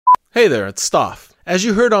Hey there, it's Stoff. As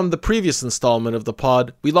you heard on the previous installment of the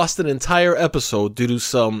pod, we lost an entire episode due to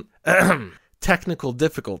some technical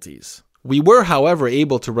difficulties. We were, however,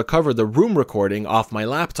 able to recover the room recording off my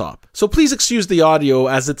laptop. So please excuse the audio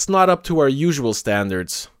as it's not up to our usual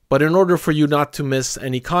standards. But in order for you not to miss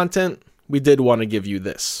any content, we did want to give you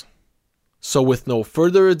this. So with no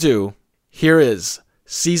further ado, here is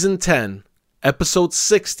Season 10, Episode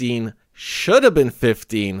 16, should have been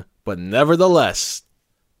 15, but nevertheless,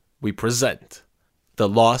 we present The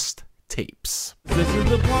Lost Tapes. This is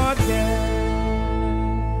the podcast.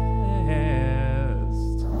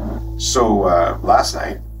 So, last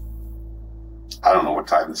night, I don't know what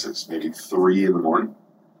time this is, maybe 3 in the morning.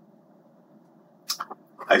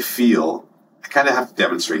 I kind of have to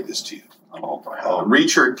demonstrate this to you.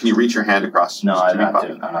 Can you reach your hand across? No, I'm not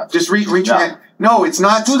doing. Just reach your hand. No, it's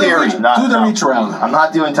not scary. Do the reach around. I'm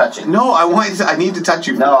not doing touching. No, I need to touch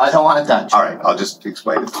you. No, I don't want to touch. All right, I'll just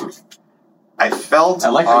explain it to you. I felt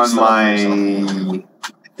on my, I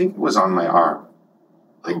think it was on my arm,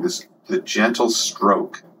 like this, the gentle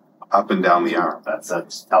stroke up and down the arm. That's a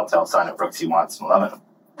telltale sign of Brooksy wants some loving.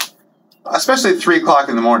 Especially at 3 o'clock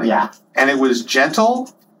in the morning. Yeah. And it was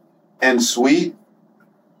gentle and sweet.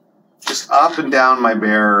 Just up and down my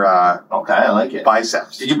bare okay, I like it.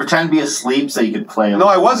 biceps. Did you pretend to be asleep so you could play? No,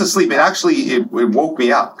 I was asleep. It woke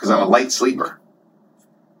me up because I'm a light sleeper.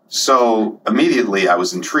 So immediately I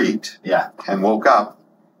was intrigued. Yeah. And woke up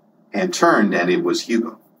and turned, and it was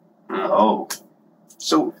Hugo. Oh.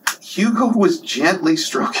 So Hugo was gently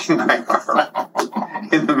stroking my arm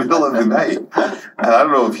in the middle of the night. And I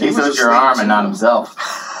don't know if he was your arm and not himself.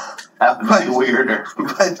 That would be weirder.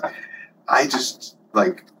 But I just,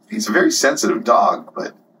 he's a very sensitive dog,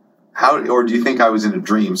 but or do you think I was in a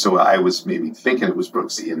dream? So I was maybe thinking it was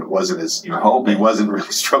Brooksy, and it wasn't as, you were hoping. He wasn't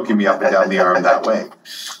really stroking me up and down the arm that way.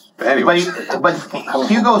 But anyway. But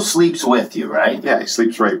Hugo sleeps with you, right? Yeah, he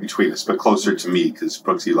sleeps right between us, but closer to me because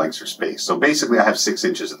Brooksy likes her space. So basically I have 6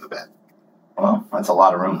 inches in the bed. Well, that's a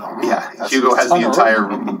lot of room. Yeah, Hugo has the entire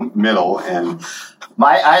middle, and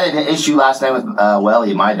I had an issue last night with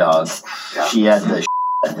Welly, my dog. Yeah. She had the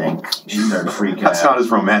I think she started freaking That's out. not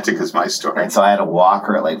as romantic as my story. And so I had to walk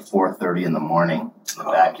her at 4:30 in the morning in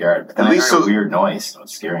the backyard. But then I heard a weird noise. It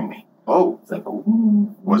was scaring me. Oh, it's like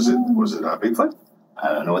ooh. Was it a Bigfoot? I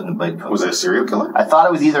don't know what the Bigfoot was. It a serial killer? I thought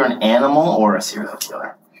it was either an animal or a serial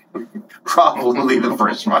killer. Probably the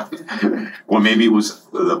first one. Well, maybe it was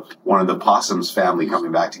one of the possum's family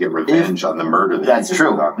coming back to get revenge on the murder. That's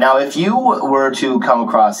true. Now, if you were to come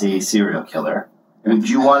across a serial killer, would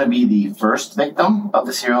you want to be the first victim of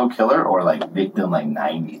the serial killer or victim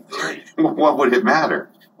 93? What would it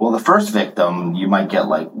matter? Well, the first victim, you might get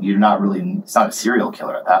it's not a serial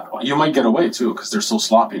killer at that point. You might get away too because they're so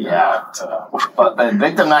sloppy. Yeah. But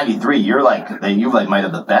victim 93, you might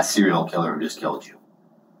have the best serial killer who just killed you.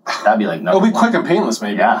 That'd be It'll be quick and painless,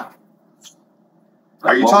 maybe. Yeah.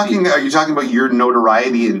 Are you talking about your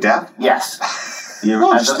notoriety in death? Yes.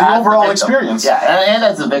 No, just the overall experience. Yeah, and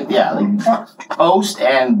as a victim, yeah, post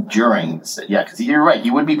and during. Yeah, because you're right,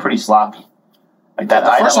 you would be pretty sloppy. That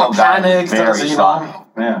the first one panicked, very sloppy.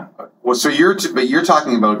 Yeah. Well, so you're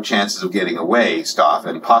talking about chances of getting away, Stoff,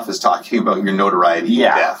 and Puff is talking about your notoriety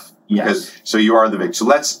in death. Yes. So you are the victim. So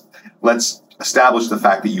let's establish the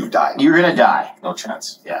fact that you died. You're gonna die. No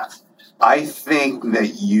chance. Yeah. I think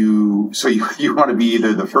that you want to be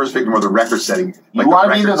either the first victim or the record-setting. You want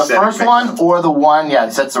to be either the first one or the one,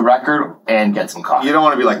 that sets the record and gets some coffee. You don't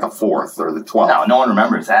want to be the 4th or the 12th. No one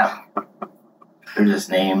remembers that. They're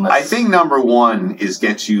just nameless. I think number 1 is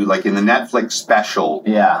get you, in the Netflix special.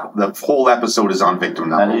 Yeah. The whole episode is on victim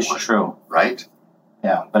number 1. That is true. Right?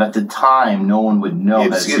 Yeah, but at the time, no one would know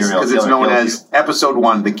that serial killer because it's known killed as Episode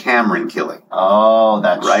 1, the Cameron killing. Oh,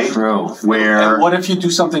 that's right? True. Where? And what if you do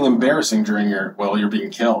something embarrassing during you're being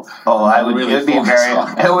killed? Oh, it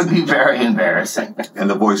would be very embarrassing. And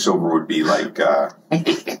the voiceover would be what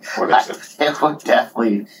is it? It would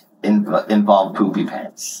definitely involve poopy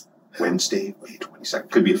pants. Wednesday, May 22nd.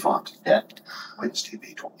 Could be a font. Yeah. Wednesday,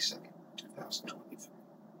 May 22nd, 2023.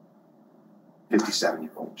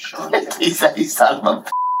 57-year-old Sean He said he's son of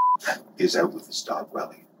a is out with his dog,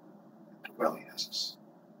 Welly. Welly has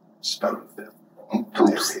a spout of them.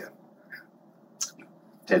 Diarrhea.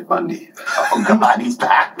 Ted Bundy. Oh, God, he's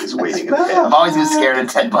back. Is waiting in the bed. I've always been scared of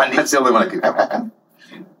Ted Bundy. That's the only one I could come up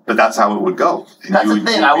with. But that's how it would go. And that's the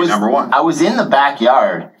thing. I was number 1. I was in the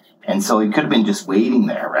backyard, and so he could have been just waiting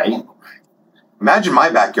there, right? Imagine my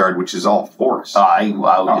backyard, which is all forest. I could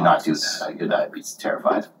not do that. I'd be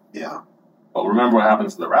terrified. Yeah. Well, remember what happened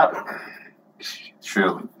to the rabbit.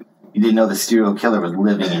 True. You didn't know the serial killer was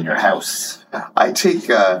living in your house. I take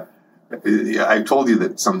I told you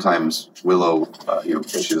that sometimes Willow,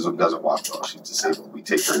 because she doesn't walk well, she's disabled. We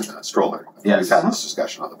take her in a stroller. Yes. We've had this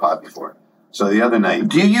discussion on the pod before. So the other night,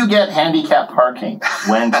 do you get handicap parking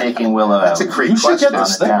when taking Willow out? That's a great question. You should get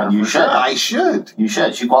this thing. You should. I should. You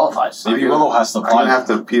should. She qualifies. Maybe Willow has to I'm apply. going to have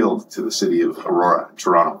to appeal to the city of Aurora,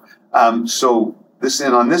 Toronto. So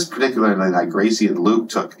on this particular night, Gracie and Luke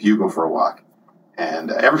took Hugo for a walk.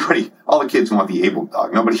 And everybody, all the kids want the able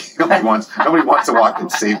dog. Nobody wants to walk the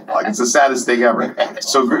disabled dog. It's the saddest thing ever.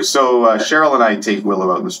 So Cheryl and I take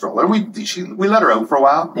Willow out in the stroller. We let her out for a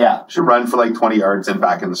while. Yeah. She'll run for like 20 yards and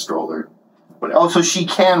back in the stroller. Whatever. Oh, so she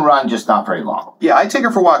can run, just not very long. Yeah, I take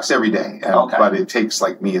her for walks every day. Okay. But it takes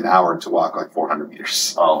like me an hour to walk like 400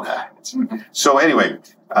 meters. Oh, okay. So anyway,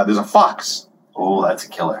 there's a fox. Oh, that's a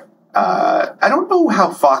killer. I don't know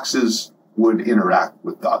how foxes would interact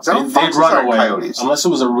with dogs. I don't They'd foxes run aren't away. coyotes. Unless it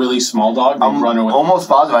was a really small dog, they'd run away. Almost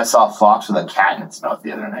positive I saw a fox with a cat in its mouth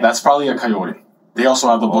the other night. That's probably a coyote. They also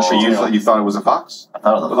have the bushy tail. You thought it was a fox? I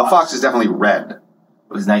thought it was a Well, the fox is definitely red.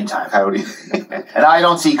 It was nighttime. Coyote. And I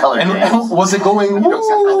don't see color And James. was it going?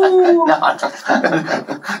 No.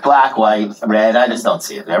 Black, white, red. I just don't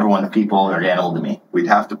see it. Everyone, people are animal to me. We'd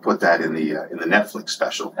have to put that in the Netflix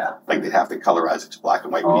special. Yeah. Like they'd have to colorize it to black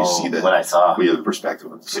and white when you see what I saw. when you have the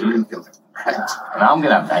perspective of the serial killer. Right. And I'm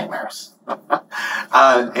gonna have nightmares.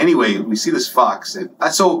 Anyway, we see this fox, and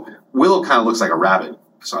so Willow kind of looks like a rabbit.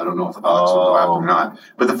 So I don't know if the fox would go after her or not.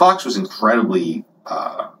 But the fox was incredibly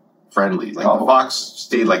friendly. Like the fox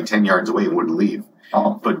stayed like 10 yards away and wouldn't leave.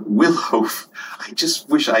 But Willow, I just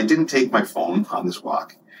wish I didn't take my phone on this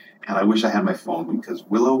walk. And I wish I had my phone because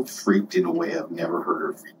Willow freaked in a way I've never heard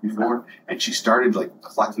her freak before. And she started like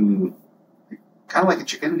clucking, kind of like a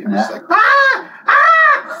chicken. It was like,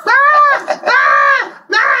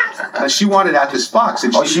 she wanted at this fox.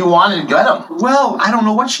 And she wanted to get him. Well, I don't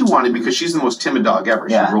know what she wanted because she's the most timid dog ever.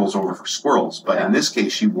 Yeah. She rolls over for squirrels. But in this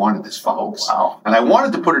case, she wanted this fox. Oh, wow. And I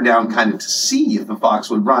wanted to put her down kind of to see if the fox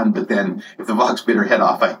would run. But then if the fox bit her head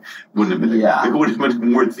off, I wouldn't have been, it would have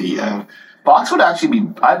been worth the... Fox would actually be...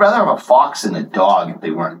 I'd rather have a fox than a dog if they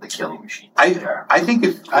weren't the killing machine. I think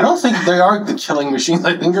if... I don't think they are the killing machines.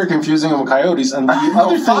 I think you're confusing them with coyotes. And the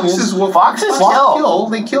other thing is... Foxes kill.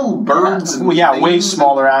 They kill birds. Well, yeah, way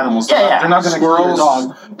smaller animals. They're not going to kill your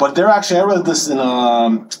dog. But they're actually... I read this in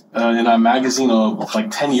a magazine of like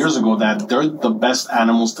 10 years ago that they're the best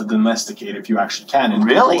animals to domesticate if you actually can. And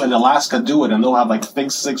really? People in Alaska do it, and they'll have like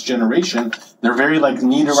 6th generation. They're very like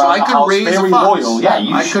neat around I the could house, raise a very fox. loyal. Yeah,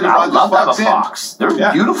 I would love to have a fox. They're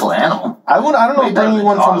a beautiful animal. I don't know bringing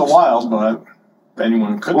one from the wild, but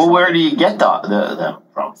anyone could. Well, where do you get them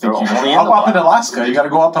from? They're only up in Alaska. You got to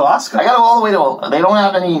go up to Alaska. I got to go all the way to... They don't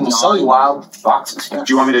have any wild foxes here.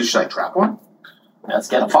 Do you want me to trap one? Let's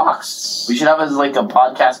get a fox. We should have it as like a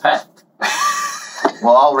podcast pet.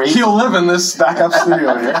 Well, I'll raise... He'll live in this backup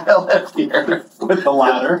studio here. He'll live here. With the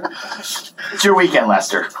ladder. It's your weekend,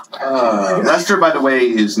 Lester. Lester, by the way,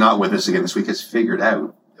 is not with us again this week. Has figured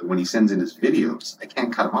out that when he sends in his videos, I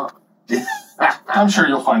can't cut him off. I'm sure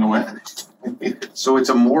you'll find a way. So it's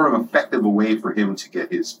a more effective way for him to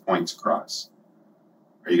get his points across.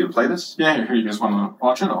 Are you going to play this? Yeah, here. You guys want to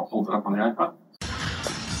watch it? I'll hold it up on the iPad.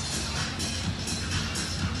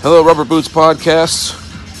 Hello, Rubber Boots Podcast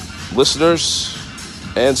listeners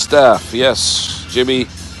and staff. Yes, Jimmy,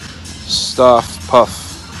 Staff,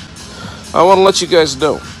 Puff. I want to let you guys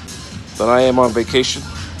know that I am on vacation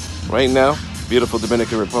right now. Beautiful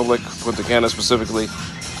Dominican Republic, Punta Cana specifically.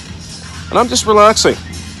 And I'm just relaxing.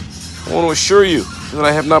 I want to assure you that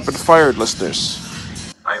I have not been fired, listeners.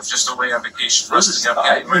 I am just away on vacation, resting up,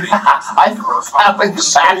 getting ready. That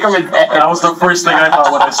was the first thing I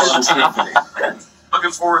thought when I saw this game.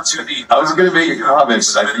 Looking forward to the... I was going to make a comment,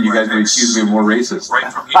 but I think you guys would accuse me of more racist. Right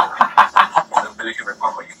from here, Dominican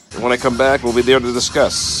Republic. When I come back, we'll be there to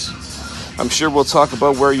discuss. I'm sure we'll talk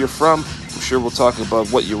about where you're from. I'm sure we'll talk about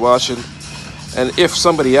what you're watching. And if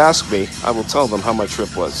somebody asks me, I will tell them how my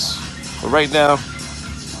trip was. But right now,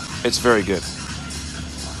 it's very good.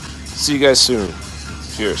 See you guys soon.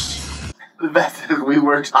 Cheers. We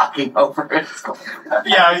were talking over it.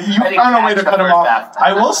 Yeah, you found a way to cut him off.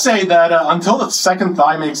 I will say that until the second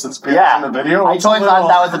thigh makes its appearance in the video, I totally thought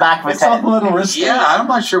that was the back of his head. It's a little risky. Yeah, I'm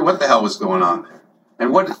not sure what the hell was going on there.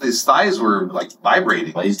 And what his thighs were like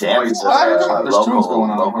vibrating. Well, he's dancing. There's tunes going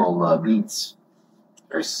on. Local beats.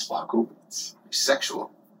 Very sloppy.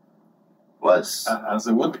 Sexual. Was. As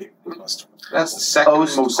it would be. That's the second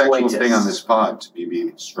most sexual thing on this pod, to be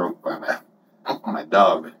being stroked by my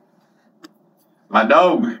dog. My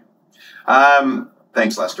dog.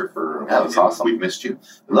 Thanks, Lester, for that was awesome. We've missed you.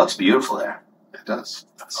 It looks beautiful there. it does.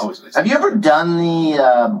 It's always nice. Have you ever done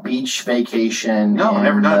the beach vacation? No, I've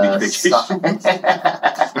never done a beach vacation.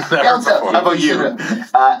 How about you?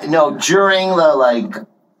 No, during the like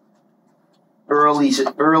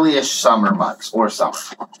early-ish summer months or summer.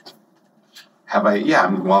 Have I? Yeah,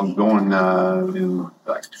 I'm going in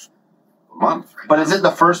like a month. But is it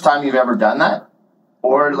the first time you've ever done that?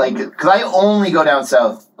 Or like, because I only go down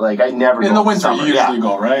south, like I never in go the winter. summer. You usually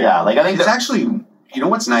go, right? Yeah, like I think It's actually, you know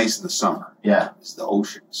what's nice in the summer? yeah. Is the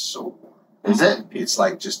ocean is so warm. Is it? It's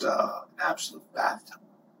like just an absolute bathtub.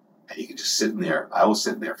 And you can just sit in there. I was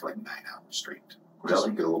sitting there for like 9 hours straight. Just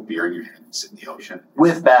get a little beer in your hand and sit in the ocean.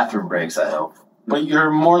 With bathroom breaks, I hope. But you're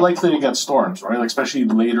more likely to get storms, right? Like especially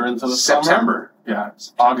later into the summer. September. Yeah,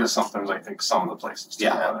 it's August sometimes. I think some of the places.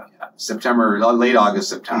 Yeah. September, late August,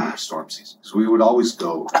 September, storm season. So we would always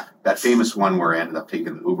go, that famous one where I ended up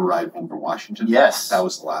taking the Uber ride home from Washington. Yes. That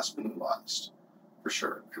was the last week of August, for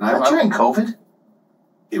sure. And Was that during COVID?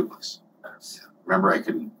 It was. Remember, I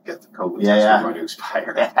couldn't get the COVID Yeah, test yeah. going to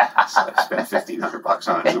expire. So I spent $1,500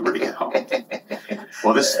 on an Uber to get home.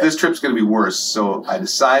 Well, this trip's going to be worse. So I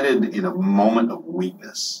decided in a moment of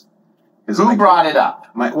weakness. Who brought it up?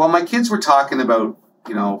 My kids were talking about,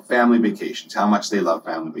 family vacations, how much they love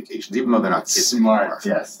family vacations, even though they're not kids Smart. anymore.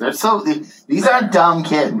 Yes, these aren't dumb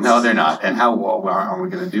kids. No, they're not. And how are we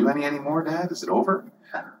going to do any anymore, Dad? Is it over?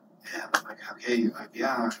 Yeah, I'm like, okay,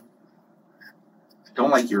 yeah. I don't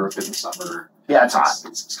like Europe in the summer. Yeah, it's hot.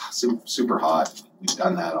 It's super hot. We've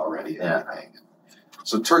done that already. And Yeah. everything.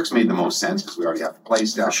 So Turks made the most sense because we already have the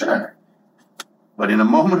place down For there. sure. But in a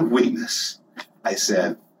moment of weakness, I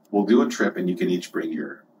said, we'll do a trip and you can each bring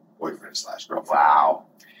your boyfriend/girlfriend. Wow.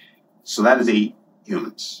 So that is 8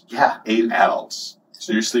 humans. Yeah. 8 adults.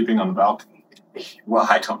 So you're sleeping on the balcony. Well,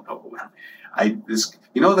 I don't know.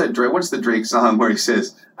 What's the Drake song where he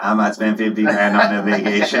says, "I'm not spending 50 grand on a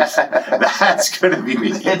vacation"? That's gonna be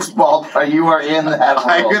me. It's ballpark. You are in that world.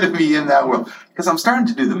 I'm gonna be in that world because I'm starting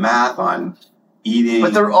to do the math on eating.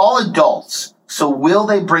 But they're all adults. So will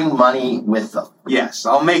they bring money with them? Yes,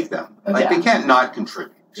 I'll make them. Like Yeah. they can't not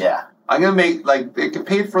contribute. Yeah. I'm gonna make they can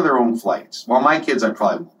pay for their own flights. Well, my kids, I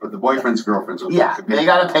probably, but the boyfriends, girlfriends, will Yeah. pay They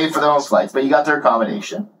got to pay for their own flights, but you got their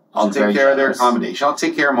accommodation. I'll which is take very care of their generous. accommodation. I'll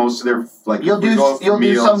take care of most of their You'll if we do go out for you'll do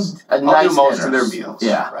meals, some I'll nice do most of their dinners. meals.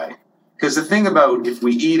 Yeah. Right. Because the thing about if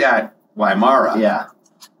we eat at Waimara, Yeah.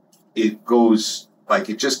 it goes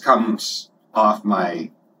it just comes off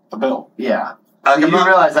my. The bill. Yeah. Like, You I'm do not-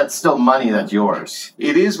 realize that's still money that's yours.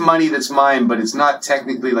 it is money that's mine, but it's not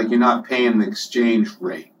technically you're not paying the exchange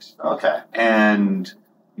rate. Okay. And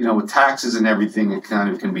with taxes and everything, it kind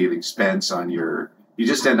of can be an expense on your. You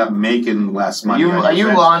just end up making less money. Are you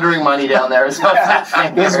laundering money down there? Is what's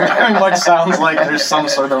happening This here. very much sounds like there's some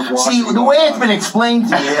sort of See, the way it's been explained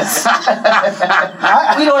to me is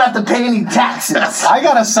we don't have to pay any taxes. I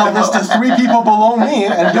gotta sell this to 3 people below me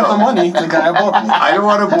and give the money to the guy above me. I don't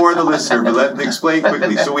want to bore the listener, but let me explain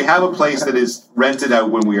quickly. So we have a place that is rented out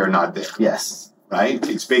when we are not there, Yes. right?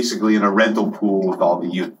 It's basically in a rental pool with all the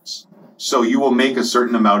units. So you will make a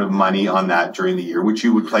certain amount of money on that during the year, which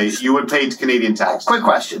you would pay Canadian tax. Quick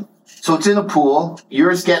question. So it's in a pool.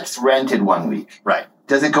 Yours gets rented 1 week. Right.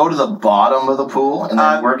 Does it go to the bottom of the pool and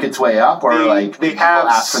then work its way up, or They people have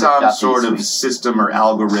ask for the some Duffy sort of suite? system or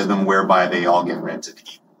algorithm whereby they all get rented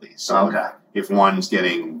equally. So Okay. if one's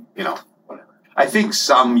getting, whatever. I think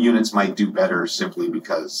some units might do better simply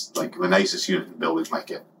because, the nicest unit in the building might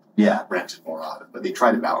get Yeah. rented more often, but they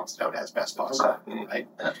try to balance it out as best possible, right?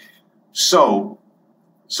 Yeah. So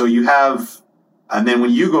you have, and then when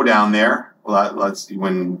you go down there,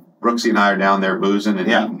 when Brooksy and I are down there boozing and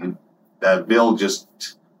eating, that bill just,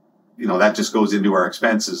 that just goes into our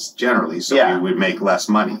expenses generally, so Yeah. we would make less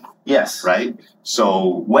money, Yes. right?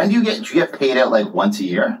 So When do you get paid out once a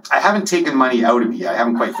year? I haven't taken money out of it yet. I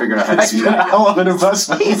haven't quite figured out how to That's do a that. hell of an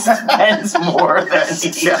investment. He spends more than he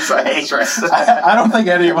Yes, that's right. I don't think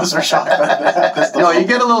any of us are shocked by that. No, you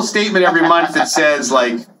get a little statement every month that says,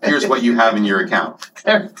 here's what you have in your account.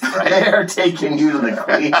 They're taking you to the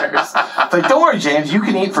cleaners. But don't worry, James, you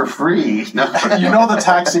can eat for free. No. You know the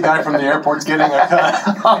taxi guy from the airport's getting a cut.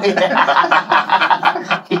 Oh,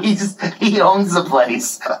 yeah. He owns the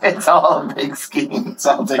place. It's all a big scheme. It's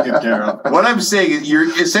all taken care of. What I'm saying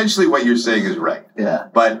is, what you're saying is right. Yeah.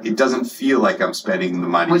 But it doesn't feel like I'm spending the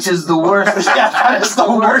money. Which is the worst. Yeah, that's the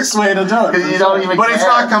worst way to do it. Because you don't even But it's care.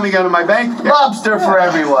 not coming out of my bank account. Lobster for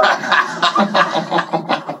everyone.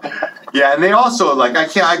 Yeah, and they also, I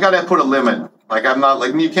gotta put a limit. I'm not,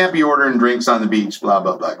 you can't be ordering drinks on the beach, blah,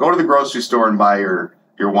 blah, blah. Go to the grocery store and buy your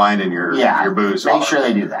wine and your booze. Make sure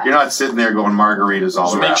they do that. You're not sitting there going margaritas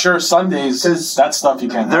all around. Make sure Sundays, that stuff you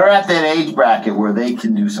can't. They're at that age bracket where they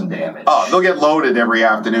can do some damage. Oh, they'll get loaded every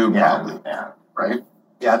afternoon, probably. Yeah. Right?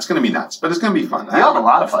 Yeah, it's going to be nuts, but it's going to be fun. You'll have a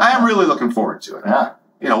lot of fun. I am really looking forward to it. Yeah.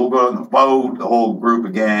 You know, we'll go on the boat, the whole group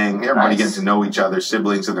of gang, everybody getting to know each other,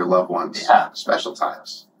 siblings and their loved ones. Yeah. Special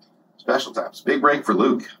times. Special times. Big break for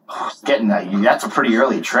Luke. Getting that, that's a pretty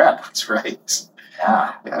early trip. That's right.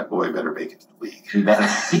 Yeah. Yeah, boy, better make it to the league. We better.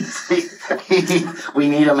 We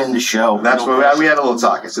need him in the show. That's what we had a little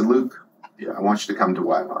talk. I said, Luke, I want you to come to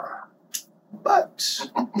Weimar. But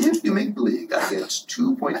if you make the league, I get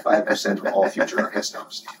 2.5% of all future earnings.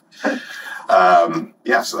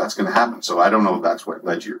 So that's going to happen. So I don't know if that's what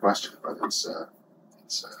led to your question, but it's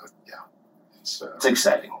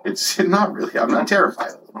exciting. It's not really. I'm not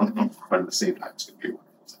terrified of it, but at the same time, it's going to be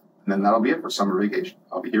wonderful. And then that'll be it for summer vacation.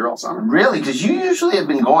 I'll be here all summer. Really? Because you usually have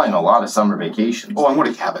been going a lot of summer vacations. Oh, I'm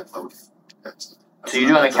going to Cabot. So you're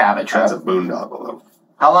doing a Cabot trip? That's a boondoggle, though.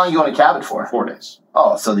 How long are you going to Cabot for? 4 days.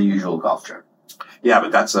 Oh, so the usual golf trip. Yeah,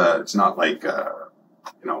 but it's not like, I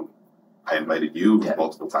invited you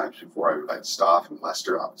multiple times before. I invited Stoff and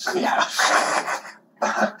Lester, obviously. Yeah.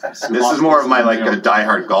 This is more of my,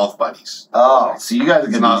 diehard golf buddies. Oh, so you guys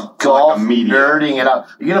are going to be golf nerding it up.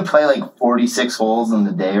 You're going to play 46 holes in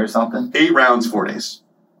the day or something? 8 rounds, 4 days.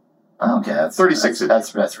 Okay, that's 36.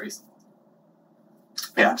 That's reasonable.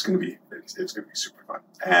 Yeah, it's going to be super fun.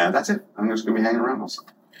 And that's it. I'm just going to be hanging around also.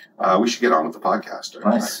 We should get on with the podcast.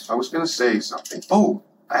 Nice. I was going to say something. Oh,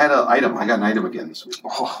 I had an item. I got an item again this week.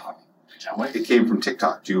 Oh, can't wait. It came from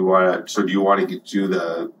TikTok. Do you want to do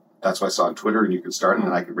the? That's what I saw on Twitter, and you can start, and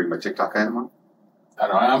then I can bring my TikTok item on. I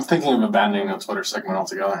don't know. I'm thinking of abandoning a Twitter segment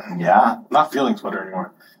altogether. Yeah. I'm not feeling Twitter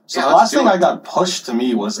anymore. So Yeah, the last thing I got pushed to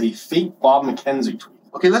me was a fake Bob McKenzie tweet.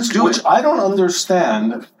 Okay, let's do Which it. I don't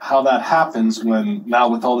understand how that happens when now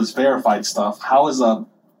with all this verified stuff, how is a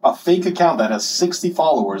fake account that has 60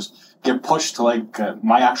 followers get pushed to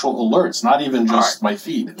my actual alerts, not even just my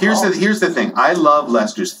feed. Here's the thing. I love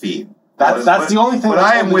Lester's feed. That's the only thing. But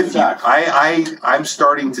that's I am holding with me you. back. I'm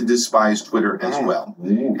starting to despise Twitter as well.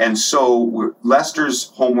 And so Lester's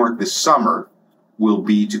homework this summer will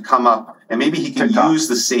be to come up, and maybe he can use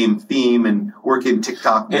the same theme and work in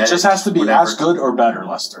TikTok. It just has to be as good or better,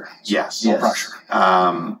 Lester. Yes. No pressure.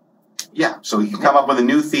 So he can come up with a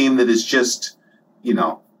new theme that is just,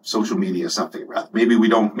 social media something. Maybe we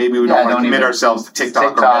don't want to commit ourselves to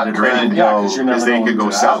TikTok or Reddit or anything. Because they could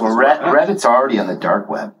go south. Well, Reddit's already on the dark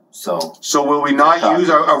web. So will we not use?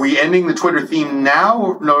 Are we ending the Twitter theme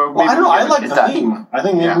now? No. Well, I don't know. I like the theme. I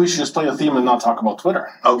think maybe we should just play the theme and not talk about Twitter.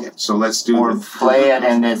 Okay, so let's do. Or play it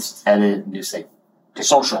and it's edit. You say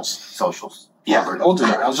socials. Yeah, we'll do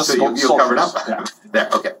that. I'll just you'll cover it up. Yeah. There.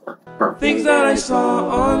 Okay. Perfect. Things that I saw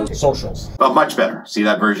on socials. Oh, much better. See,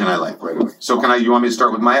 that version I like right away. So you want me to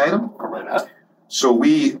start with my item? Right ahead. So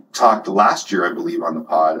we talked last year, I believe, on the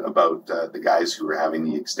pod about the guys who were having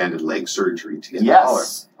the extended leg surgery to get taller.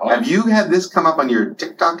 Oh. Have you had this come up on your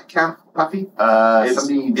TikTok account, Puffy?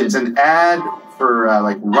 It's an ad for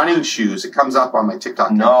running shoes. It comes up on my TikTok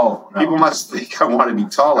account. No. People must think I want to be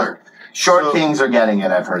taller. Short Kings are getting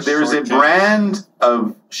it, I've heard. There's a brand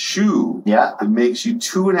of shoe that makes you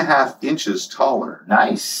 2.5 inches taller.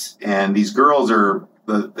 Nice. And these girls are...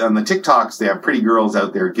 on the TikToks, they have pretty girls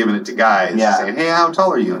out there giving it to guys, saying, "Hey, how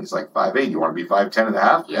tall are you?" And he's like, 5'8". You want to be 5'10 and a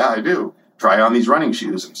half? Yeah, I do. Try on these running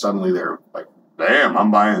shoes, and suddenly they're like, "Damn,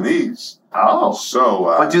 I'm buying these." Oh, so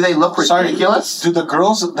but do they look ridiculous? Do the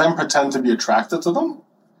girls then pretend to be attracted to them?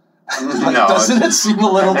 No, doesn't it seem a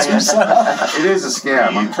little too set up? It is a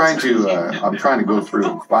scam. I'm trying to go through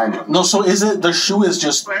and find them. No, so the shoe is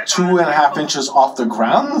just 2.5 inches off the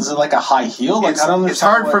ground? Is it like a high heel? I don't understand. It's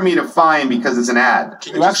hard for me to find because it's an ad.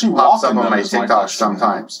 Can you actually pops walk up on my TikTok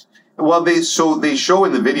sometimes? Well, they show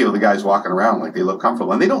in the video the guys walking around like they look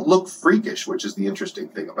comfortable, and they don't look freakish, which is the interesting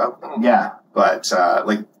thing about them. Yeah, but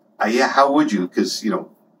how would you? Because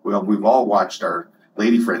we've all watched our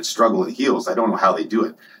lady friends struggle in heels. I don't know how they do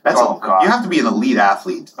it. You have to be an elite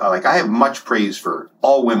athlete. I have much praise for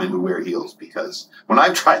all women who wear heels because when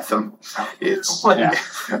I've tried them, it's when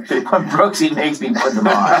Brooksy makes me put them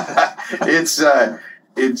on.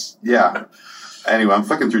 it's Anyway, I'm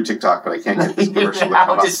flicking through TikTok, but I can't get this commercial.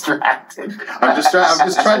 How distracted. I'm just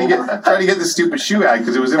trying to get this stupid shoe ad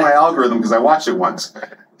because it was in my algorithm because I watched it once.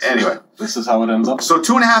 Anyway, this is how it ends up. So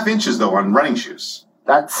 2.5 inches though on running shoes.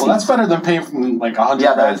 That's better than paying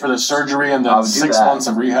 $100 for the surgery and then 6 months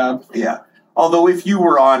of rehab. Yeah. Although if you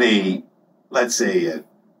were on let's say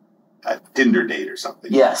a Tinder date or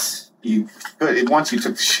something. Yes. You could once you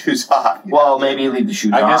took the shoes off. Well, maybe leave the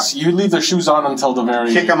shoes on. I guess you leave the shoes on until the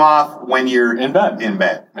very... Kick them off when you're in bed. In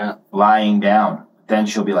bed. Yeah. Lying down. Then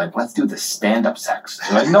she'll be like, let's do the stand-up sex.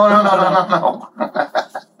 You're like, no.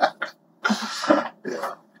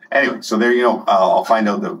 Yeah. Anyway, so there you go. I'll find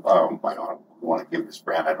out the... I don't want to give this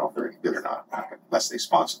brand. I don't know if they're any good or not. Unless they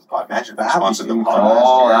sponsor the pod. Imagine if they sponsored the pod.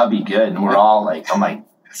 Oh, that'd be good. And we're all like, I'm like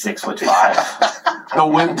 6'5". I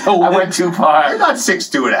went too far. You're not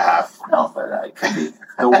 6'2.5". No, but I could be.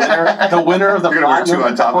 The winner of the You're going to wear two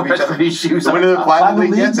on top of each other. The winner of the Platinum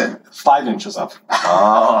League gets it. 5 inches up.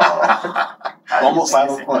 Oh. Almost out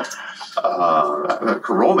of the foot.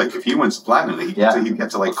 Korolnik, if he wins the Platinum League, he'd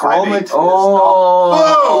get to like 5'8".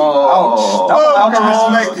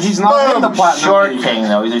 Ouch. He's not in the Platinum Short League. king,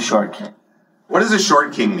 though. He's a short king. What does a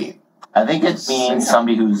short king mean? I think it means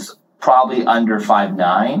somebody who's probably under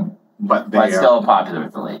 5'9", but still popular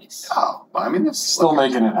with the ladies. Oh, I mean, it's still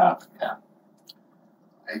making it happen. Yeah.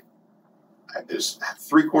 There's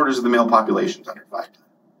 3/4 of the male population is under 5'9".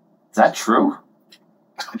 Is that true?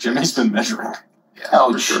 Jimmy's been measuring. Yeah,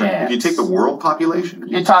 oh, sure. If you take the world population,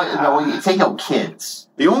 you're talking. No, you take out kids.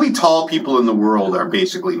 The only tall people in the world are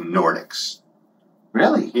basically Nordics.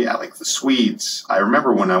 Really? Yeah, like the Swedes. I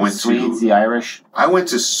remember when I went the Irish. I went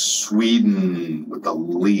to Sweden with the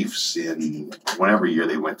Leafs in whatever year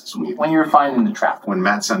they went to Sweden. When you were finding the trap. When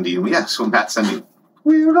Matt Sundin,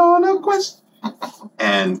 we were on a quest.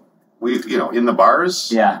 And we, in the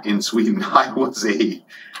bars in Sweden, I was a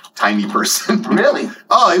tiny person. Really?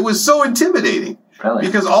 Oh, it was so intimidating. Really?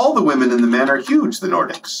 Because all the women and the men are huge, the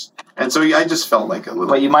Nordics. And so I just felt like a little...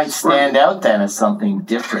 But you might stand out then as something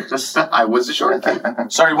different. I was a short king.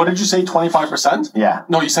 Sorry, what did you say, 25%? Yeah.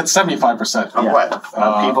 No, you said 75%. Of what?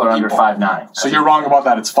 People are under 5'9". So you're wrong about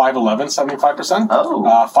that. It's 5'11", 75%. Oh.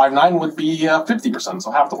 5'9" would be 50%,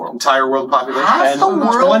 so half the world. Entire world population? Half the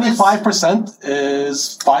world 25%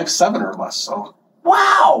 is 5'7" or less, so...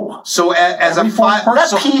 Wow! So as a if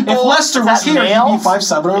Lester was here, he'd be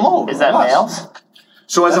 5'7" or lower. Is that males?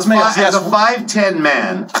 So as a 5'10"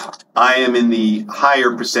 man, I am in the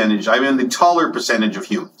higher percentage. I'm in the taller percentage of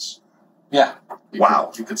humans. Yeah.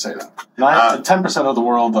 Wow. You could say that. 10% of the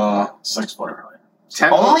world, 6 foot.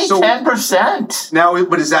 Only 10%? Now,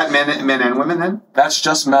 but is that men and women then? That's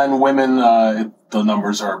just men, women. The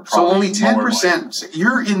numbers are probably so only 10%.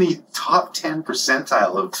 You're in the top 10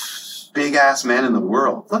 percentile of big ass men in the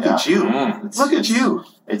world. Look at you. Look at you.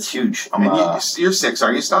 It's huge. You're 6,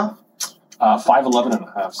 are you, Staff? 5'11" and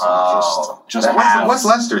a half. So just what's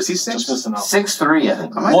Lester? Is he 6? Just 6'3", I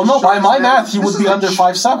think. Well, no, by my math, he would be under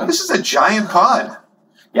 5'7". This is a giant pod.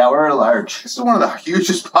 Yeah, we're large. This is one of the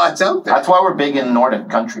hugest pods out there. That's why we're big in Nordic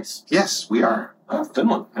countries. Yes, we are.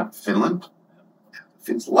 Finland. Yeah. Finland.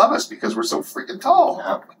 Finns love us because we're so freaking tall.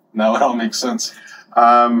 Yeah. Now it all makes sense.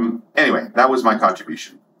 Anyway, that was my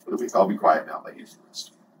contribution for the week. I'll be quiet now. Let you do this.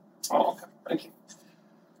 Oh, okay. Thank you.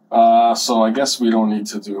 So I guess we don't need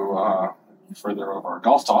to do further of our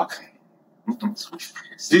golf talk.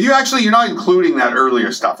 Did you actually? You're not including that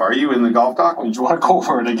earlier stuff, are you? In the golf talk? Did you want to go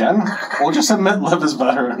over it again? We'll just admit Liv is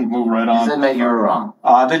better and move right on. Just admit you were wrong.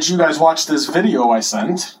 Did you guys watch this video I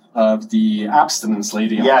sent of the abstinence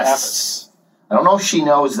lady on campus? I don't know if she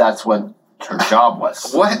knows that's what her job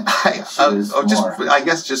was. What? I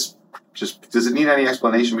guess just does it need any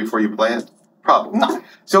explanation before you play it? Probably. No.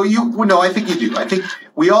 So I think you do. I think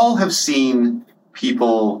we all have seen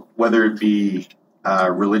people, whether it be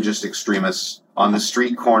religious extremists on the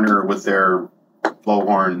street corner with their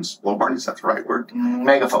blowhorns. Blowhorn, is that the right word?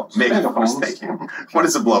 Megaphones. Megaphones, thank you. What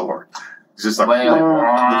is a blowhorn? It's just like the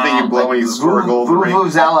thing you blow when you score a goal.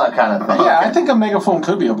 Vuvuzela kind of thing. Yeah, I think a megaphone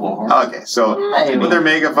could be a blowhorn. Okay, so with their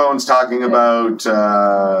megaphones talking about,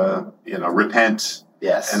 repent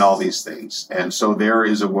and all these things. And so there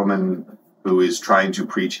is a woman who is trying to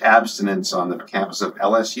preach abstinence on the campus of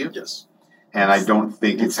LSU. Yes. And I don't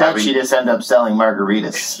think Instead, she just ended up selling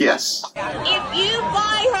margaritas. Yes. If you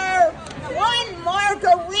buy her one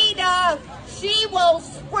margarita, she will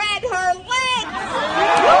spread her legs.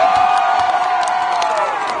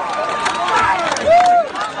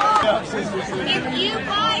 If you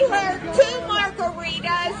buy her 2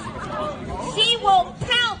 margaritas, she will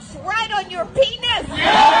pounce right on your penis.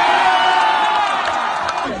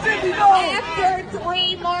 After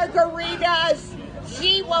 3 margaritas,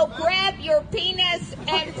 she will grab your penis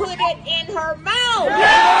and put it in her mouth.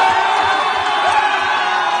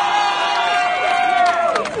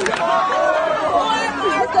 More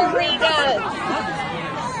margaritas.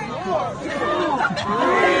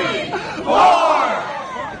 4.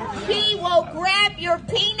 She will grab your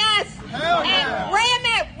penis and ram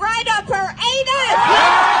it right up her anus.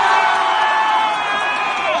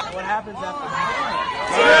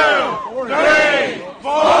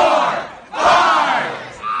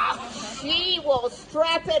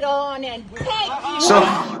 down and peg you. So,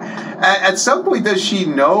 at some point, does she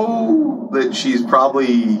know that she's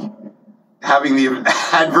probably having the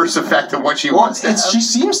adverse effect of what she wants to have? She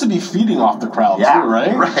seems to be feeding off the crowd too,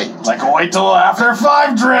 right? Right. Like, wait till after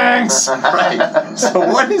 5 drinks. Right. So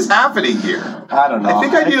what is happening here? I don't know. I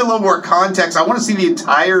think I need a little more context. I want to see the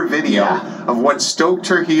entire video of what stoked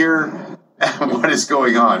her here and what is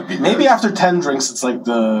going on. Maybe after 10 drinks, it's like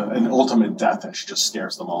an ultimate death, and she just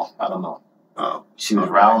scares them all. I don't know. Oh, She was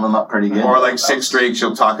riling them up pretty good. or like 6 drinks,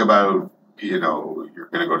 she'll talk about, you're going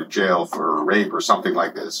to go to jail for rape or something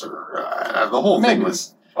like this, or the whole thing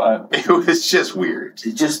was. But It was just weird.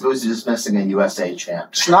 It just was just missing a USA champ.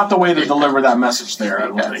 it's not the way to deliver that message there, I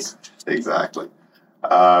don't think. Yes, exactly.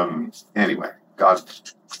 Anyway, God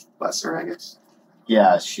bless her, I guess.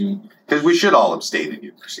 Yeah, she. Because we should all abstain in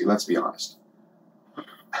university, let's be honest.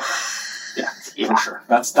 Yeah, for sure.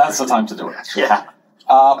 That's the time to do it. Yeah.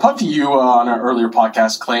 Puffy, you on our earlier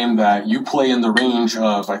podcast claimed that you play in the range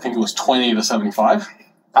of, I think it was 20 to 75.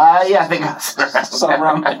 Yeah, I think that's So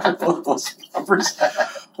around both those numbers.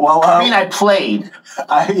 Well, I mean, I played,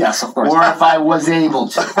 yes, of course. or if I was able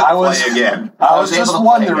to. I was Play again. I was was able just to play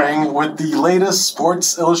wondering, with the latest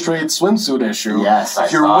Sports Illustrated swimsuit issue, Yes, I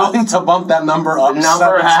if you're saw it. willing to bump that number up. The number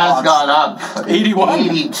 7 has spots. gone up. 81?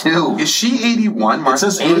 82. Is she 81, Mark? It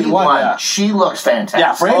says 81. 81, yeah. She looks fantastic.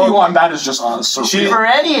 Yeah, for 81, that is just surreal. She- For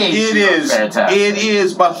any age, It she looks is. fantastic. It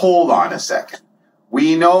is, but hold on a second.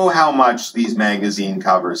 We know how much these magazine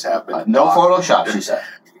covers have been. No talked. Photoshop, she said.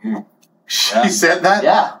 She said that?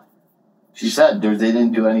 Yeah. She said they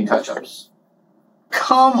didn't do any touch-ups.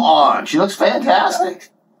 Come on. She looks fantastic.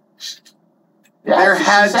 Yeah, There that's what she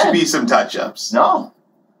had to said. be some touch-ups. No,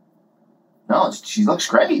 she looks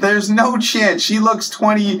great. There's no chance. She looks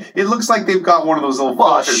 20. It looks like they've got one of those little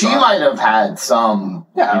Well, filters she on. might have had some,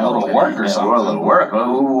 Yeah, a little work or something. or a little work,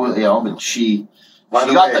 but she By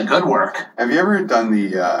the got way, the good work. Have you ever done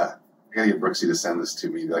the, I gotta get Brooksy to send this to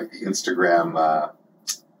me, like the Instagram,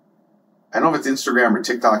 I don't know if it's Instagram or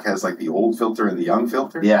TikTok has like the old filter and the young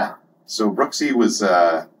filter. Yeah. So Brooksy was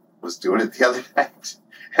doing it the other night,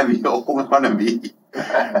 and the old one of me,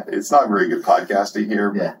 it's not very good podcasting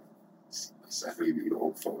here. Yeah. Send me the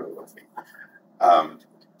old photo of me.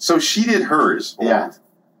 So she did hers. Old, Yeah.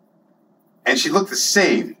 and she looked the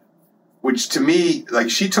same, which to me, like,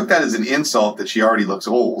 she took that as an insult that she already looks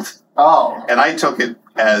old. Oh. And I took it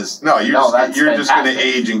as, no, you're that's just going to fantastic.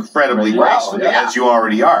 age incredibly Really well, gracefully, yeah. as you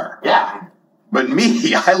already are. Yeah. But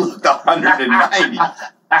me, I looked 190.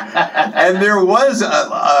 And there was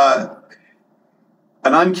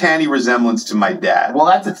an uncanny resemblance to my dad. Well,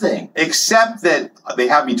 that's the thing. Except that they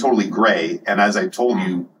have me totally gray, and as I told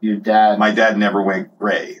you, Your dad. my dad never went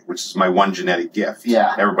gray, which is my one genetic gift.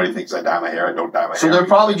 Yeah. Everybody thinks I dye my hair. I don't dye my So hair. they're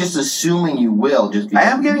probably just assuming you will. Just I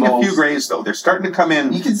am getting a both- few grays, though. They're starting to come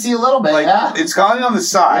in. You can see a little bit, Like, yeah. it's gone on the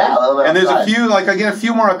side. Yeah, a little bit and on there's the a side. few, like, I get a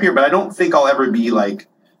few more up here, but I don't think I'll ever be, like,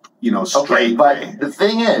 straight Okay, but gray. the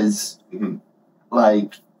thing is, Mhm.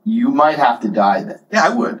 like, you might have to dye them. Yeah, I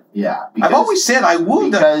would. Yeah. I've always said I will.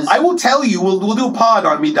 because- I will tell you. We'll do a pod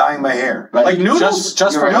on me dyeing my hair. Right. Like Noodles.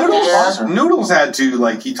 Just for You're right. Noodles. Yeah. Noodles had to,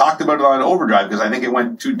 like, he talked about it on Overdrive because I think it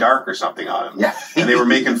went too dark or something on him. Yeah. And they were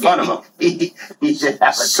making fun of him. he should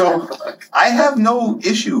have a So- good look. I have no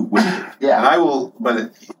issue with it. Yeah. And I will, but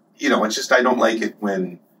it's just I don't like it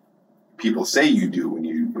when people say you do when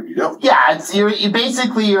you don't. Yeah,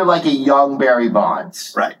 you're like a young Barry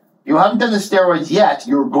Bonds. Right. You haven't done the steroids yet.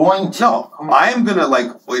 You're going to. No, I'm gonna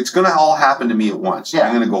it's gonna all happen to me at once. Yeah.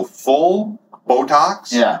 I'm gonna go full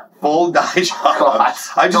Botox. Yeah. Full dye job. God.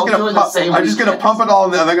 I'm just Don't do gonna it the pump, same I'm just gonna weekend. pump it all,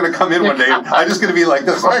 and then they're gonna come in one day. I'm just gonna be like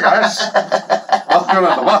this. Hi guys, welcome to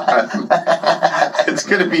the pod. It's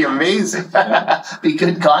gonna be amazing. Be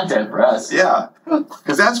good content for us. Yeah,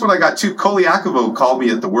 because that's what I got too. Koliakovo called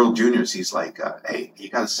me at the World Juniors. He's like, "Hey, you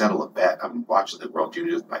got to settle a bet. I'm watching the World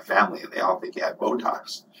Juniors with my family, and they all think you had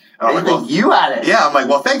Botox." And I'm They like, think well, you had it. yeah. I'm like,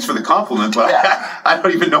 well, thanks for the compliment, but Yeah. I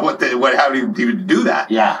don't even know how to even do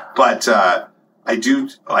that. Yeah. But I do.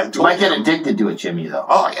 I You might get addicted to it, Jimmy, though.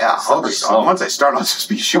 Oh yeah. Slippery slope. Once I start, I'll just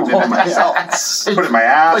be shooting Oh it my myself. God. Put it in my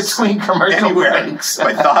ass, Between commercial anywhere, breaks.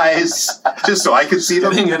 my thighs, just so I can see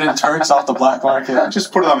them. Getting it in Turks off the black market.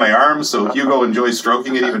 Just put it on my arms so Hugo enjoys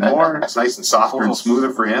stroking it even more. It's nice and softer and smoother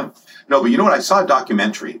for him. No, but you know what? I saw a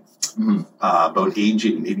documentary about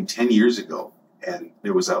aging maybe 10 years ago, and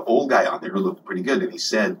there was an old guy on there who looked pretty good, and he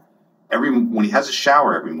said when he has a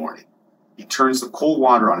shower every morning, he turns the cold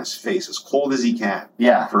water on his face as cold as he can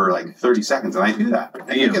Yeah. for like 30 seconds, and I do that. I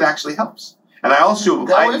think it actually helps. And I also...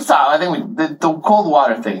 I think the cold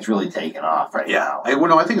water thing's really taken off right now.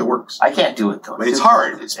 I think it works. I can't do it, though. It's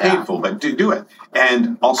hard. It's painful, but do it.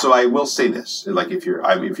 And also, I will say this: like if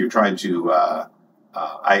you're trying to,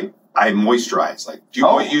 I moisturize. Like, do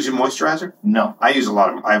you use a moisturizer? No, I use a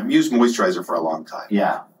lot of. I've used moisturizer for a long time.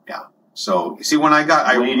 Yeah. So you see, when I got,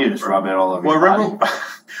 what do you do? Just rub it all over. Well, your remember body?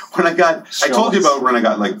 when I got? I told you about when I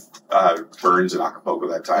got like burns in Acapulco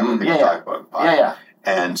that time. I think I talked about it. Yeah.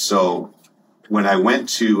 And so when I went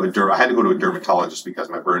to I had to go to a dermatologist because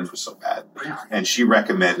my burns were so bad. And she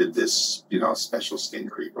recommended this, special skin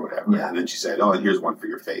cream or whatever. Yeah. And then she said, "Oh, and here's one for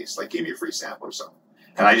your face." Like, gave me a free sample or something.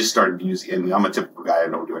 And I just started using, and I'm a typical guy, I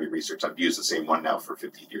don't do any research. I've used the same one now for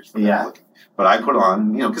 15 years. But I put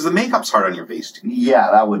on, because the makeup's hard on your face too.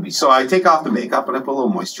 Yeah, that would be. So I take off the makeup and I put a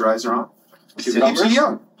little moisturizer on. Keeps you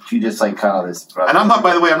young. You just like kind of this. And I'm not,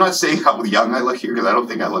 by the way, I'm not saying how young I look here because I don't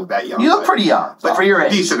think I look that young. You look pretty young. But for your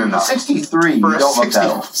age. Decent enough. 63, for you don't look that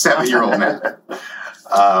old. 67-year-old man. You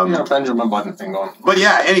got a Benjamin Button thing going. But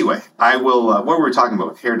yeah, anyway, I will, what were we talking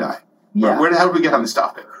about? Hair dye. Yeah. How did we get on this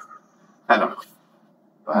topic? I don't know.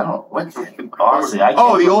 Honestly, I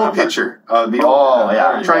can't the old remember. picture. I'm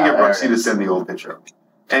trying to get Brooksy to send the old picture.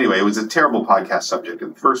 Anyway, it was a terrible podcast subject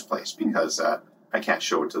in the first place because I can't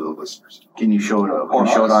show it to the listeners. Can you show it? Can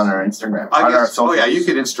you show it on our Instagram? I guess, you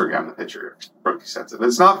could Instagram the picture. Brooksy sends it.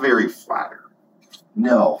 It's not very flattering.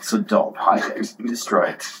 No, so don't hide it.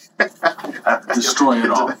 Destroy it. Destroy it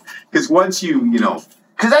all. Because once Because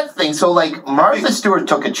that's the thing. So, like, Martha Stewart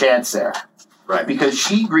took a chance there. Right. Because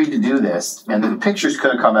she agreed to do this, and the pictures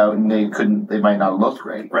could have come out, and they might not have looked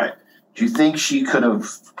great. Right. Do you think she could have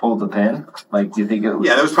pulled the pin? Like, do you think it was...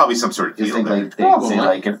 Yeah, there was probably some sort of deal think, there. like, they'd say,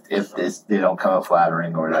 like, if they don't come out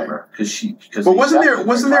flattering or whatever. But wasn't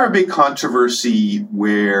there a big controversy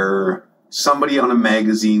where somebody on a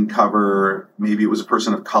magazine cover, maybe it was a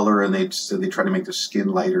person of color, and they said they tried to make their skin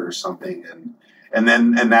lighter or something, and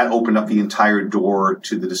that opened up the entire door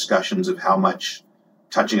to the discussions of how much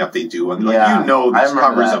touching up they do, and these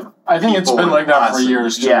covers of. I think it's been like that for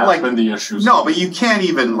years. Too. Yeah, like been the issues. No, but you can't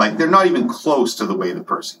even they're not even close to the way the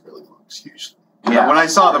person really looks usually. Yeah, when I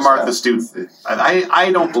saw the Martha Stewart,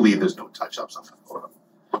 I don't believe there's no touch-ups on the photo.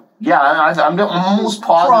 Yeah, I'm almost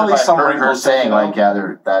positive I heard her saying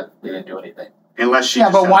that they didn't do anything. Unless she.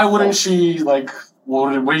 Yeah, but why wouldn't she like?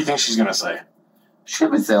 What do you think she's gonna say? She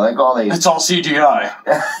would say It's all CGI.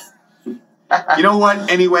 You know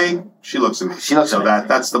what? Anyway, she looks amazing. She looks amazing.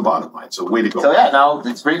 That's the bottom line. So way to go. So yeah, now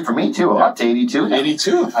it's great for me too. Up to 82.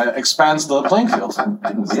 82 expands the playing field. I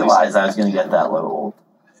didn't realize I was going to get that little.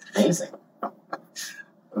 Amazing.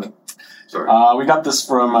 Sorry. We got this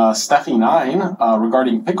from Steffi9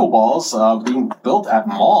 regarding pickleballs being built at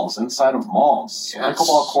malls, inside of malls. Yes.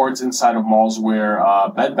 Pickleball courts inside of malls where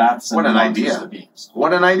Bed Baths and What an Beyond idea. used to be. So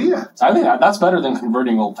What an idea. I think that's better than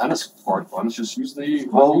converting old tennis court ones. Just use use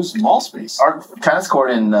mall space. Our tennis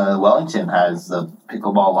court in Wellington has the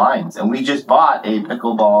pickleball lines, and we just bought a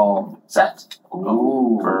pickleball set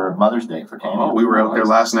for Mother's Day for Tammy. Oh, we were out there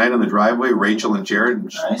last night on the driveway. Rachel and Jared and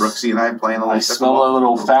Nice. Brooksy and I playing a little. I smell a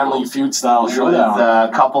little Family Feud style Was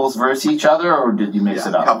showdown. couples versus each other, or did you mix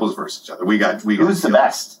it up? Couples versus each other. We got. Who's the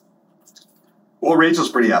best? Well, Rachel's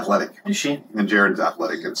pretty athletic, Is she? and Jared's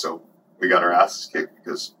athletic, and so we got our asses kicked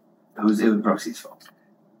because. It was Brooksy's fault.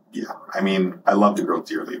 Yeah, I mean, I love the girl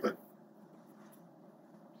dearly, but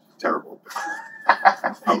terrible.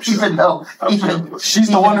 Even though She's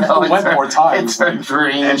the one who went more times. It's her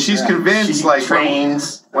dream. And she's convinced, she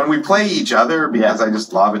trains. when we play each other, because Yeah. I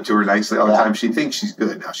just lob it to her nicely all the Yeah. time, she thinks she's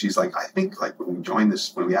good. Now she's like, I think when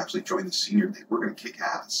we actually join the senior league, we're going to kick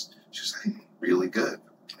ass. She's like, really good.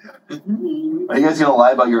 Are you guys going to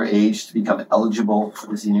lie about your age to become eligible for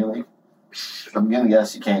the senior league? I'm going to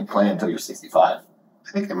guess you can't play until you're 65.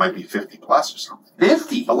 I think it might be 50 plus or something.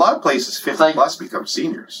 50? A lot of places 50 plus become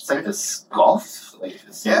seniors. It's like this golf. Like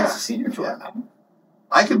this senior tour. Yeah.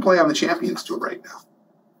 I can play on the Champions Tour right now.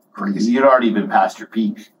 Crazy. You'd already been past your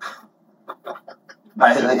peak.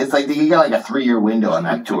 It's like you got like a 3-year window on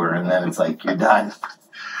that tour, and then it's like you're done.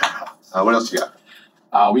 What else you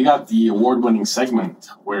got? We got the award-winning segment,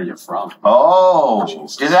 Where Are You From? Oh,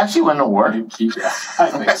 Jesus. did it actually win an award? Yeah,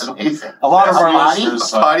 I think That's so. amazing. A lot of our Potty?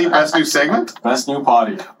 listeners... Potty best new segment? Best new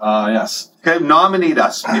potty. Yes. Okay, nominate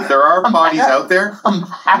us. If there are potties out there,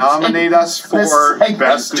 nominate us for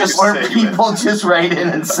best new Just where segment. people just write in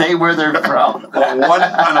and say where they're from. What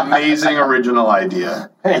an amazing original idea.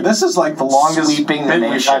 Hey, this is like the longest Sweeping the bit we've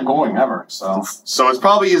nation. had going ever. So, So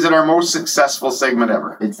is it our most successful segment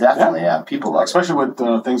ever? It's definitely, people love it. especially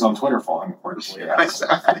with things on Twitter falling apart.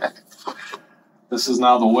 Exactly. This is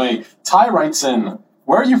now the way. Ty writes in,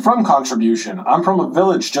 Where are you from, contribution? I'm from a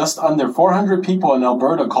village just under 400 people in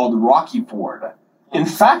Alberta called Rocky Ford. In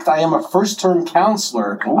fact, I am a first-term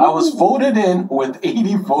counselor. Ooh. I was voted in with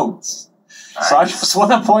 80 votes. Nice. So I just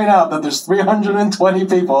want to point out that there's 320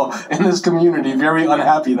 people in this community very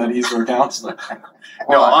unhappy that he's their counselor.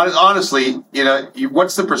 No, honestly,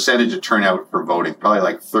 what's the percentage of turnout for voting? Probably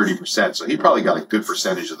like 30%. So he probably got a good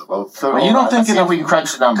percentage of the vote. So you don't think in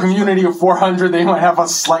a community of 400 they might have a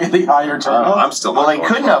slightly higher turnout? I'm still not. Well, they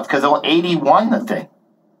couldn't have because 81 the thing.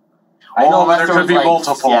 I know, but there could be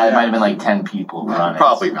multiple. Yeah, it might have been like 10 people running.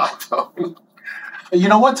 Probably not, though. You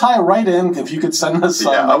know what? Tie right in if you could send us. We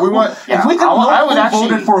want. If we could know who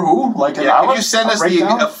voted for who, can you send us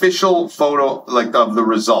the official photo, like of the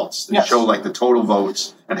results that show like the total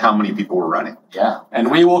votes and how many people were running? Yeah, and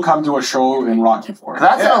we will come to a show in Rocky Ford.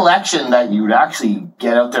 That's an election that you would actually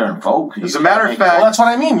get out there and vote. As a matter of fact, well, that's what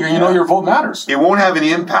I mean. Your vote matters. It won't have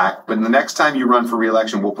any impact, but the next time you run for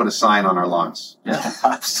re-election, we'll put a sign on our lawns. Yeah,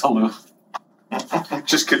 absolutely.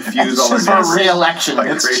 Just confuse all our for re-election. Like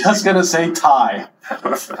it's crazy. Just gonna say tie.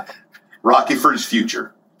 Rocky Ford's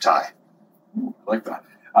future tie. I like that.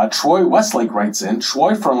 Troy Westlake writes in.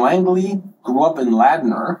 Troy from Langley grew up in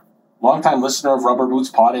Ladner. Longtime listener of Rubber Boots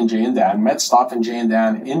Pod and Jay and Dan. Met Stoff and Jay and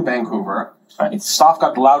Dan in Vancouver. Stoff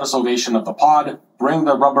got the loudest ovation of the pod. Bring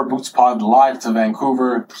the Rubber Boots Pod live to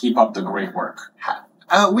Vancouver. Keep up the great work.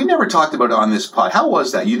 We never talked about it on this pod. How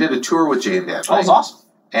was that? You did a tour with Jay and Dan. Right? That was awesome.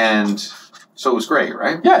 And so it was great,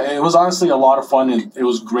 right? Yeah, it was honestly a lot of fun. It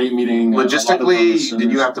was great meeting. Logistically,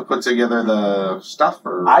 did you have to put together the stuff?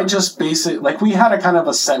 Or? I just we had a kind of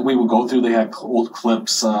a set we would go through. They had old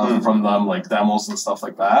clips from them, like demos and stuff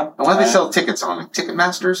like that. And when they sell tickets on, like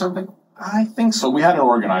Ticketmaster or something? I think so. We had an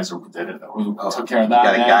organizer who did it, who took care of that.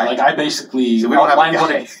 Got a guy. Like I basically so we don't outlined have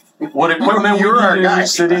a guy. what equipment we needed in each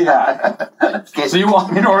city. Yeah. So you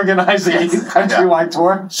want me to organize a countrywide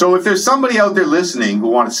tour? So if there's somebody out there listening who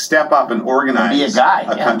want to step up and organize, be a guy,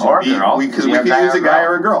 country, or a girl, because we could use a guy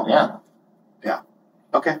or a girl. Yeah.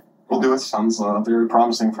 Okay, we'll do it. Sounds very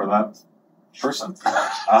promising for that person.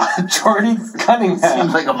 Jordy Cunningham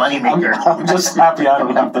seems like a moneymaker. I'm just happy I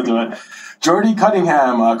don't have to do it. Jordy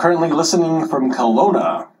Cunningham, currently listening from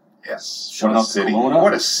Kelowna. Yes, Shout out to Kelowna.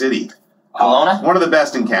 What a city. Kelowna? One of the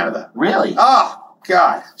best in Canada. Really? Oh,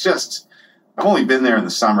 God. I've only been there in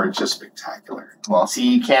the summer. It's just spectacular. Well,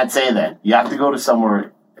 see, you can't say that. You have to go to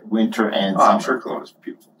somewhere winter and summer. I'm sure Kelowna's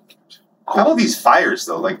beautiful. Cool. How about these fires,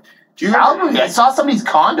 though? Like, do you I saw somebody's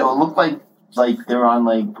condo. It looked like they're on,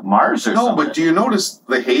 like, Mars or something. No, but do you notice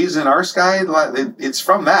the haze in our sky? It's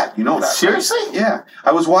from that. You know that. Seriously? Right? Yeah.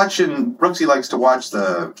 I was watching, Brooksy likes to watch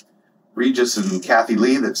the Regis and Kathy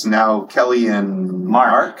Lee, that's now Kelly and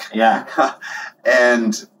Mark. Yeah.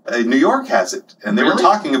 And New York has it. And they were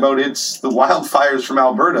talking about it's the wildfires from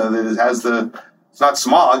Alberta that has it's not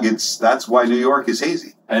smog, that's why New York is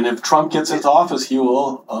hazy. And if Trump gets into office, he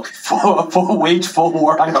will wage full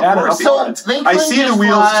war on Canada. So I see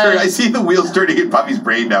the wheels turning in Puppy's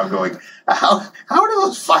brain now going, how do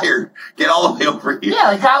those fires get all the way over here?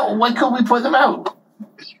 Yeah, like when could we put them out?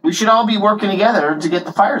 We should all be working together to get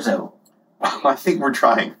the fires out. I think we're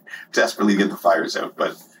trying desperately to get the fires out,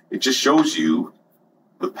 but it just shows you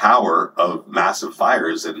the power of massive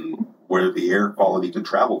fires and where the air quality can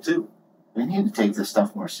travel to. We need to take this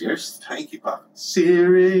stuff more seriously. Thank you, Puppy.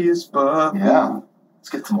 Serious, Puppy. Yeah. Let's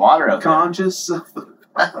get some water out Conscious of the...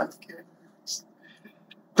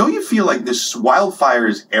 Don't you feel like there's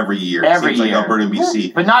wildfires every year? Every year. Like Alberta and BC.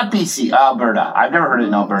 Yeah. But not BC, Alberta. I've never heard it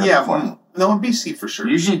in Alberta before. No, in BC for sure.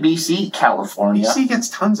 Usually BC, California. BC gets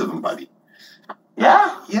tons of them, buddy.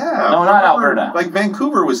 Yeah? Yeah. No, not Alberta. Like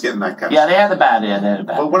Vancouver was getting that kind of stuff. They had a bad.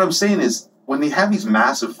 But what I'm saying is, when they have these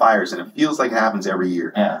massive fires, and it feels like it happens every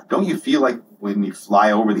year, don't you feel like when you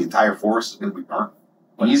fly over the entire forest, it's going to be burnt?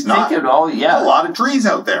 But you think it all, yeah. There's a lot of trees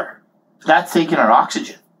out there. That's taking our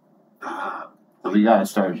oxygen. So we got to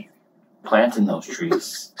start planting those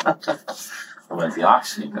trees. Where the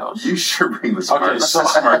oxygen goes. You sure bring the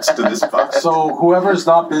smarts to this box. So whoever's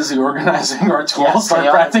not busy organizing our tour, start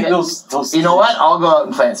planting those trees. You know what? I'll go out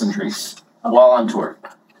and plant some trees while on tour.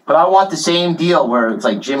 But I want the same deal where it's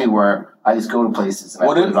like Jimmy, where I just go to places and I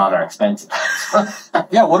put it on our expenses.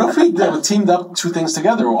 Yeah, what if we teamed up two things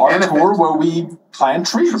together? Our tour where we plant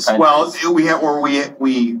trees. Well,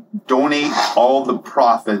 we donate all the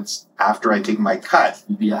profits after I take my cut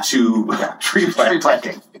to tree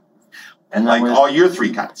planting. And like all your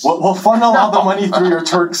 3 cuts. We'll funnel all the money through your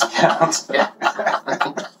Turks account.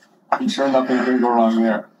 I'm sure nothing can go wrong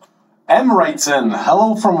there. M writes in,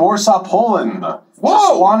 hello from Warsaw, Poland.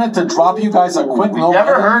 Just wanted to drop you guys a quick note.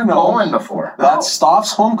 Never heard Poland before. That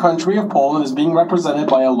Staff's home country of Poland is being represented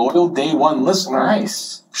by a loyal day one listener.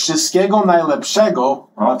 Nice. Wszystkiego najlepszego,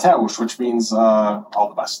 Mateusz, which means all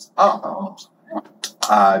the best.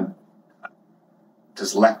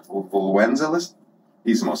 Does Lech Wałęsa listen?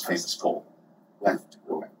 He's the most famous Pole. Lech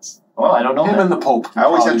Wałęsa. Well, I don't know. Him and the Pope. I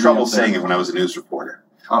always had trouble saying it when I was a news reporter.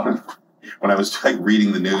 Oh. When I was like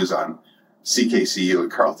reading the news on CKCU in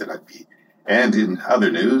Carleton, I'd be, and in other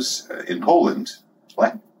news in Poland,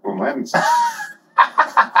 Lech Wałęsa.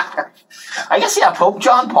 I guess, Pope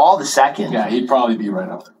John Paul II. Yeah, he'd probably be right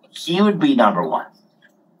up there. He would be number one.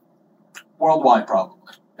 Worldwide, probably.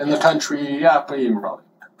 In the country, but even probably.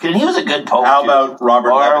 And he was a good pope. How about Robert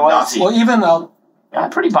Lewandowski? Well, even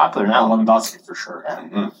pretty popular now. Lewandowski for sure. Yeah.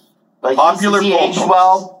 Mm-hmm. Like, Popular he aged Pope.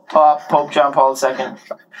 well, Pope John Paul II.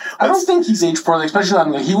 I don't think he's aged poorly,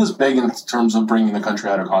 especially he was big in terms of bringing the country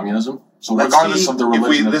out of communism. So regardless of the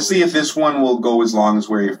religion. Let's see if this one will go as long as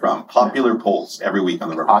where you're from. Popular polls every week on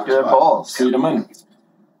the Rubber Popular Boots polls. Feed them in.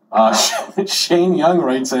 Shane Young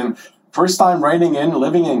writes in, first time writing in,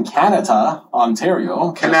 living in Canada,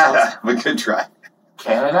 Ontario. Canada, but good try.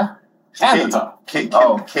 Canada? Canada.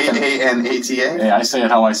 Kanata? Yeah, I say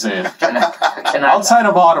it how I say it. Canada. Outside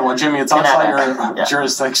of Ottawa, Jimmy, it's outside Canada. your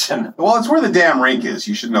jurisdiction. Well, it's where the damn rink is.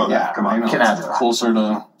 You should know that. Yeah, Come on. I know. Canada. It's closer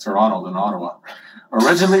to Toronto than Ottawa.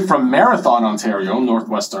 Originally from Marathon, Ontario,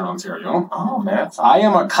 northwestern Ontario. Oh, man. I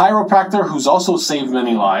am a chiropractor who's also saved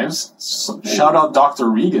many lives. Shout out Dr.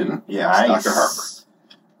 Regan. Yeah, Nice. Dr. Harper.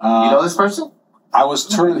 You know this person?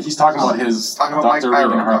 He's talking about his Talking about Dr. Mike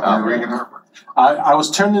Regan Harper. Harper. Regan Harper. I was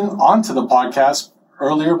turned onto the podcast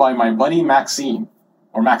earlier by my buddy Maxime.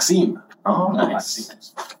 Oh, nice. Maxime.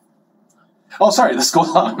 Oh, sorry, this goes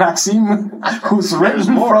on. Maxime, who's written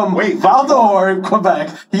from Val-d'Or, Quebec.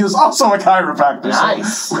 He is also a chiropractor.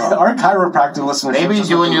 Nice. So our chiropractor listeners. Maybe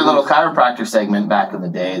doing your little chiropractor segment back in the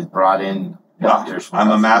day brought in doctors.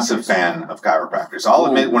 I'm a massive fan of chiropractors. I'll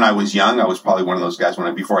admit, when I was young, I was probably one of those guys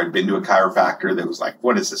before I'd been to a chiropractor that was like,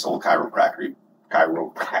 what is this old chiropractic?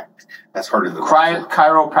 That's harder than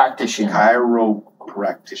chiropractician.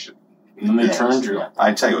 Chiropractician. And they turned you.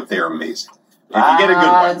 I tell you what, they're amazing. If you get a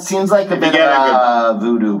good one. It seems like a bit of a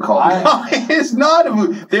voodoo cult. It's not a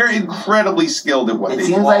voodoo. They're incredibly skilled at what they do. It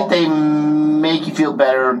seems like they make you feel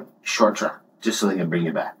better short term, just so they can bring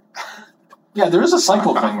you back. Yeah, there is a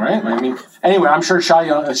cycle thing, right? I mean, anyway, I'm sure Shane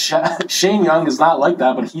Young is not like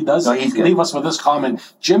that, but he does leave us with this comment.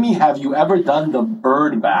 Jimmy, have you ever done the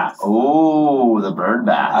bird bath? Oh, the bird A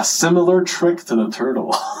bath. similar trick to the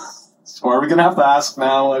turtle. So are we going to have to ask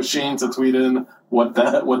now Shane to tweet in what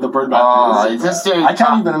the bird bath is? I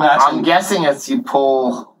can't even imagine. I'm guessing it's you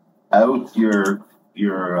pull out your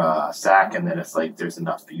sack and then it's like there's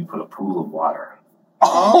enough that you put a pool of water.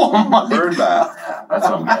 Oh my bird bath. Yeah, that's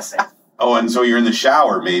what I'm guessing. Oh, and so you're in the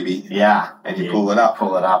shower, maybe. Yeah. And you pull it up.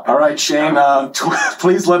 Pull it up. All right, Shane,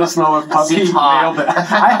 please let us know if Puppy nailed it.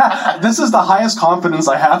 This is the highest confidence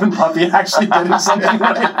I have in Puppy actually getting something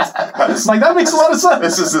right. It's like, that makes a lot of sense.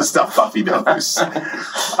 This is the stuff Puffy knows.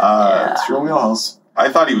 It's your wheelhouse. I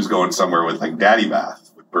thought he was going somewhere with like Daddy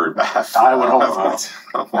Bath, with Bird Bath. I would hope not.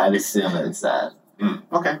 I'd assume it's that.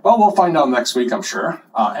 Okay. Well, we'll find out next week, I'm sure.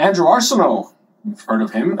 Andrew Arsenault, you've heard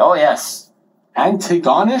of him. Oh, yes.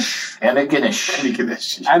 Antigonish?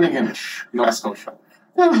 Antigonish. Nova Scotia.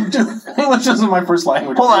 English isn't my first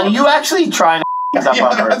language. Hold on, you actually trying to up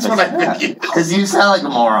on purpose? That's what I think. Because you sound like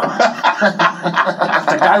a moron. The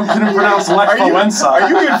guy who couldn't pronounce Lech Wałęsa. Are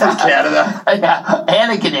you even from Canada? Yeah,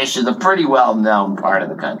 Antigonish is a pretty well-known part of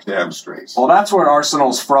the country. Damn straight. Well, that's where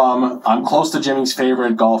Arsenal's from. I'm close to Jimmy's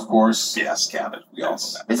favorite golf course. Yes, Canada. We all know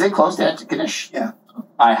that. Is it close to Antigonish? Yeah.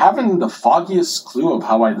 I haven't the foggiest clue of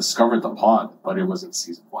how I discovered the pod, but it was in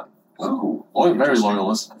season 1. Ooh, very loyal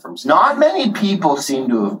listener from season Not many people seem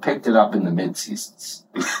to have picked it up in the mid-seasons.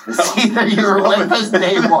 It's either you were with us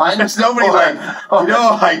day one. There's nobody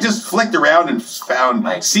I just flicked around and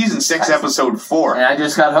found season 6, episode 4. And I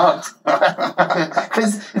just got hooked.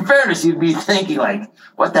 Because in fairness, you'd be thinking like,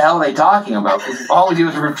 what the hell are they talking about? Because all we do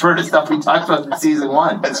is refer to stuff we talked about in season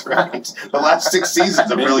 1. That's right. The last 6 seasons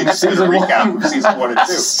have really just been a recap of season 1 and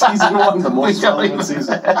 2. Season 1, the most relevant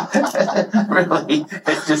season. Really,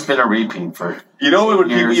 it's just been a repeat for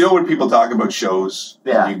when people talk about shows,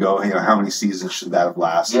 yeah. And you go, how many seasons should that have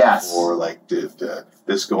lasted? Yes. Or like, did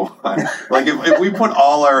this go on? Like if we put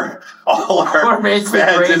all our we're basically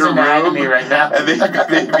fans in a room right now, and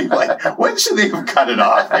they'd be like, when should they have cut it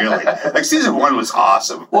off? Really? Like season 1 was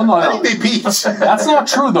awesome. Well, no, I think they peaked. That's not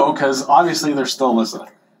true though, because obviously they're still listening.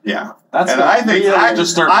 Yeah.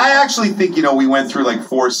 I actually think, we went through like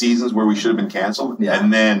 4 seasons where we should have been canceled,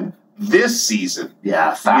 and then this season,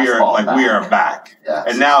 Yeah, fastball. we are back. Yeah.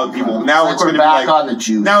 And now it's going to be back like on the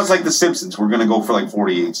juice. now it's like The Simpsons. We're going to go for like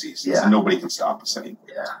 48 seasons, Yeah. and nobody can stop us anymore.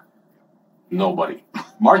 Yeah. Nobody.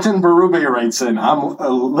 Martin Berube writes in, I'm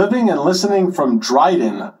living and listening from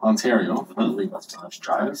Dryden, Ontario. I believe that's pronounced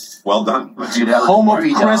Dryden. Well done. Home of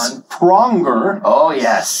Chris Pronger. Oh,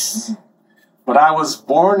 yes. But I was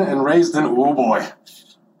born and raised in, oh boy,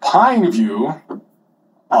 Pineview,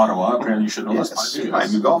 Ottawa. Apparently you should know this. Yes, Pineview.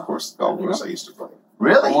 Pineview Golf Course. The golf course I used to play.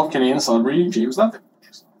 Really? Home of Canadian celebrity James Lethbridge.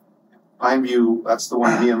 Pineview, that's the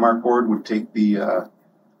one me and Mark Ward would take the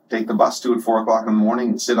bus to at 4 o'clock in the morning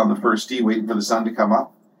and sit on the first tee waiting for the sun to come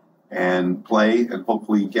up and play and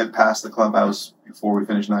hopefully get past the clubhouse before we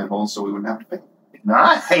finish 9 holes so we wouldn't have to pay.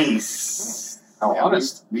 Nice. How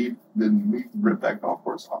honest. We ripped that golf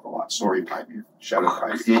course off a lot. Sorry, Pineview. Shout out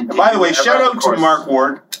Pineview. Did And by the you way, ever shout have out to course? Mark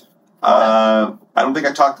Ward. I don't think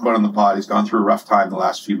I talked about it on the pod. He's gone through a rough time the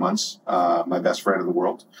last few months. My best friend in the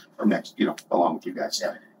world, or next, along with you guys.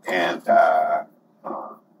 Yeah. And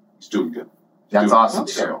he's doing good. That's awesome,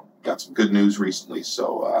 So, too. got some good news recently,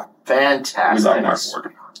 so we Fantastic. love Mark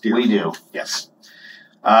Ward. We do. Yes.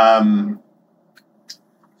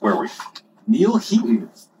 Where were we? Neil Heaton.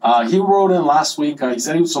 He wrote in last week. He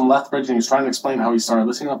said he was from Lethbridge and he was trying to explain how he started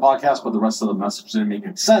listening to the podcast, but the rest of the message didn't make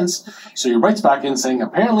any sense. So he writes back in saying,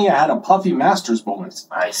 apparently I had a Puffy Masters moment.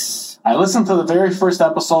 Nice. I listened to the very first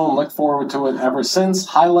episode and looked forward to it ever since.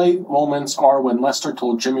 Highlight moments are when Lester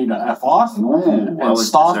told Jimmy to F off Ooh, and well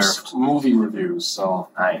stops deserved. movie reviews. So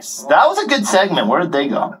Nice. That was a good segment. Where did they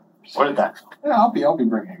go? Where did that go? yeah, I'll be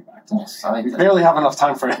bringing it back. Yes, I like We that. barely have enough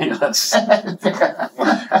time for any of this. Max We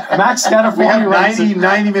have Scatafoni writes in,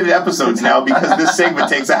 90-minute episodes now because this segment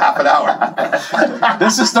takes a half an hour.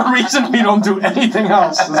 this is the reason we don't do anything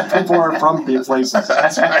else. Is people are from these places.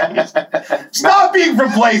 That's right. Stop being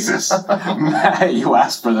from places. You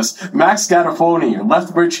asked for this. Max Scatafoni,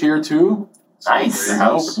 Lethbridge here too. Nice. There you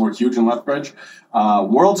go. We're huge in Lethbridge.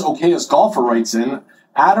 World's okayest golfer writes in,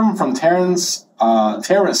 Adam from Terrace,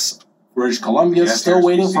 British Columbia, Yeah, still Terrace,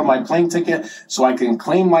 waiting BC. for my plane ticket so I can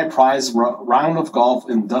claim my prize round of golf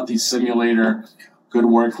in Duthie Simulator. Good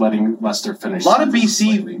work letting Lester finish. A lot of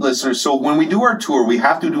BC listeners. So when we do our tour, we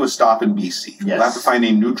have to do a stop in BC. Yes. We'll have to find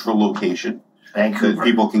a neutral location that Vancouver,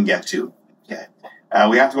 people can get to. Okay.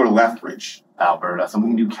 We have to go to Lethbridge. Alberta. So we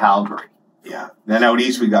can do Calgary. Yeah. Then out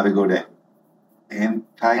east, we got to go to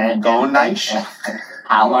Antigonish.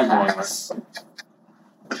 I'm not going Halifax.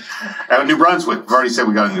 New Brunswick. We've already said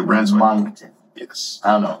we got to New Brunswick. Moncton. Yes.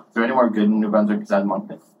 I don't know. Is there any more good in New Brunswick besides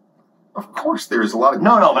Moncton? Of course, there is a lot of.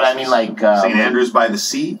 No, but I mean like St. Andrews by the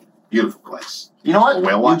Sea. Beautiful place. You know what?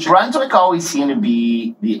 Whale New watching. Brunswick always seemed to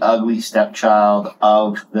be the ugly stepchild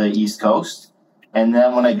of the East Coast. And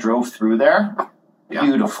then when I drove through there, Yeah.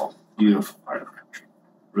 beautiful part of the country.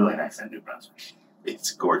 Really nice in New Brunswick.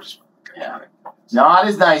 It's gorgeous. Yeah. Not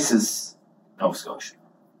as nice as Nova Scotia.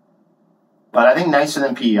 But I think nicer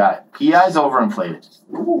than PEI. PEI's overinflated.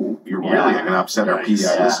 Ooh, you're Yeah. really going to upset our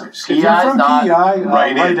PEI Yeah. listeners. If you're PEI 's from not PEI,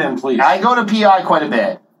 right write in. in, please. I go to PEI quite a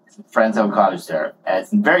bit. Friends have a cottage there. And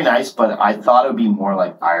it's very nice, but I thought it would be more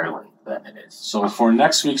like Ireland than it is. So for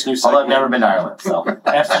next week's new Although I've segment, never been to Ireland, so.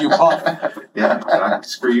 F you Puff. Yeah, exactly.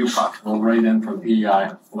 Screw you, Puff. We'll write in from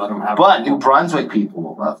PEI. Let them have But it. New Brunswick people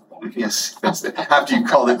will love it. Yes, after you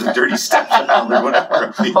called it the dirty stepchild or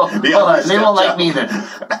whatever. The Hold on, ugly they won't like stepchild. me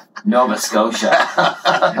then. Nova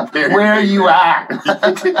Scotia. There you Where are you at?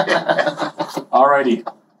 Alrighty.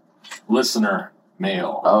 Listener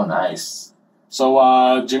mail. Oh, nice.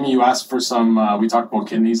 So, Jimmy, you asked for some, we talked about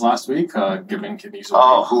kidneys last week, giving kidneys away.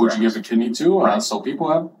 Oh, Who would you correct. give a kidney to? Right. So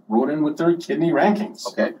people have wrote in with their kidney rankings.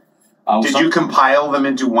 Okay. Did you compile them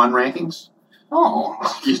into one rankings? Oh.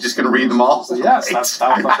 You're just going to read them all? Yes, Great.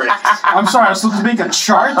 that was I'm sorry, I was supposed to make a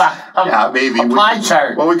chart? Yeah, maybe. A pie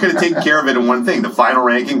chart. Well, we could have taken care of it in one thing. The final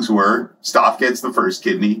rankings were Stoff gets the first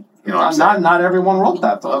kidney. You know what I'm saying? Not everyone wrote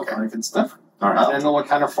that, though. Okay. Like, it's different. All I right. didn't know what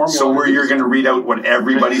kind of formula. So where you're going to read out what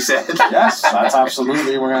everybody said? Yes, that's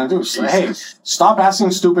absolutely what we're going to do. So, hey, stop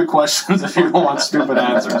asking stupid questions if you don't want stupid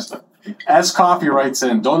answers. S. Coffee writes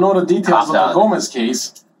in, don't know the details of the Gomez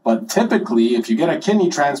case, but typically, if you get a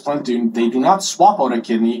kidney transplant, they do not swap out a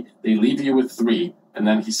kidney. They leave you with 3. And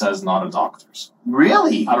then he says, not a doctor's.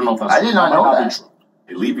 Really? I don't know if that's I did not might know be that. true.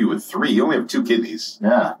 They leave you with 3. You only have 2 kidneys.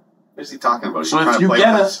 Yeah. What is he talking about? So He's if trying you to play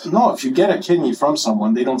get with us. if you get a kidney from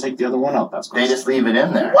someone, they don't take the other one out. That's They just leave it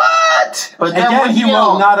in there. What? But then Again, when he you get will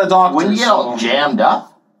all- not a doctor. When you get all jammed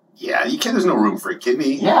up, Yeah, you can't. There's no room for a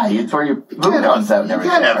kidney. yeah, you throw your You poop can't guns out and you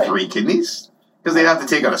everything. can't have right? 3 kidneys because they'd have to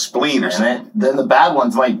take out a spleen or something. Then the bad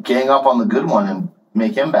ones might gang up on the good one and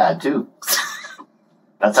make him bad too.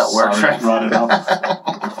 That's how it works, Sorry, right? brought it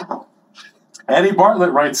up. Eddie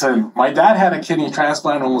Bartlett writes in, my dad had a kidney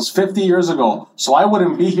transplant almost 50 years ago, so I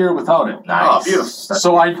wouldn't be here without it. Nice. Oh, beautiful.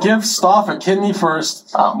 So I'd give Stoff a kidney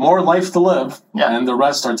first, more life to live, and the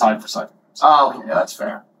rest are tied for second. Oh, okay, that's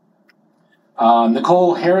fair.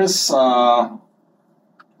 Nicole Harris, this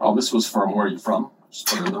was from where are you from? Just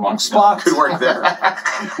put it in the wrong spot. Good work there.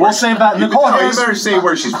 We'll save that. Nicole You Harris. better say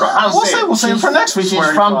where she's from. We'll save it for next week.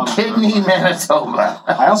 She's from Kidney, Manitoba.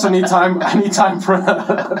 I also need time. I need time for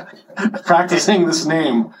practicing this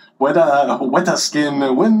name. Weta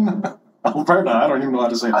skin win Alberta. I don't even know how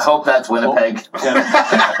to say it. I hope that's Winnipeg.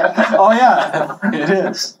 Oh yeah, it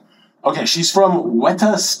is. Okay, she's from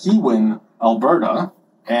Wetaskiwin, Alberta,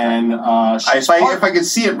 and she's if I could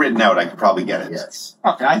see it written out, I could probably get it. Yes.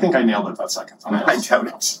 Okay, I think I nailed it that second time. I doubt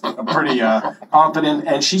it. I'm pretty confident,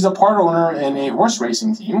 and she's a part owner in a horse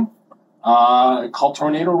racing team called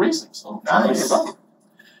Tornado Racing. So Nice.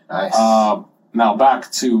 Nice. Now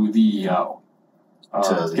back to the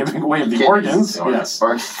giving away of the organs. Yes.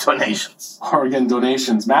 Organ donations. Organ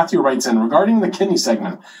donations. Matthew writes in, regarding the kidney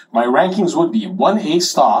segment, my rankings would be 1A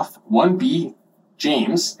Stoff, 1B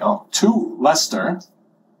James, 2 Lester,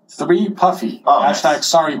 3 Puffy. Hashtag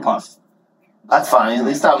sorry Puff. That's fine. At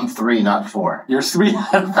least I'm 3, not 4. You're 3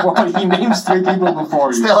 out of 4. He names 3 people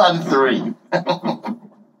before you. Still I'm 3.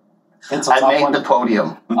 I made the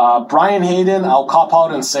podium. Brian Hayden, I'll cop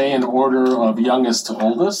out and say in order of youngest to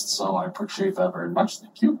oldest, so I appreciate that very much.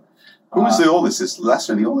 Thank you. Who is the oldest? Is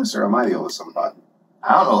Lester the oldest, or am I the oldest on the pod?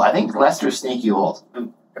 I don't know. I think Lester's sneaky old.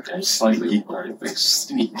 Okay, slightly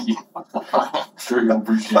sneaky. Sure you'll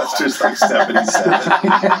appreciate Lester's like 77.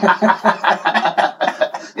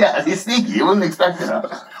 Yeah, he's sneaky. You wouldn't expect it.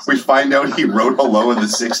 We find out he wrote Hello in the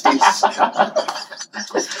 60s.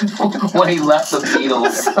 When he left the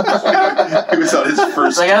Beatles. He was on his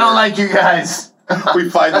first Like, I don't like you guys. We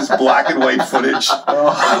find this black and white footage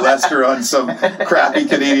of Lester on some crappy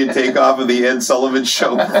Canadian takeoff of the Ed Sullivan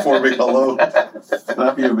Show performing Hello.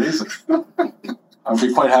 That'd be amazing. I'd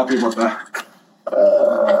be quite happy about that.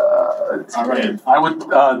 All right. I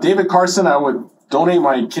would, David Carson, I would donate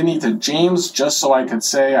my kidney to James just so I could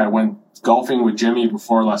say I went golfing with Jimmy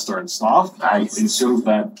before Lester and Stoff. Nice. He assumed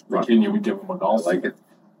that the kidney would give him a golf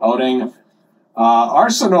outing.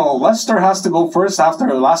 Arsenal, Lester has to go first after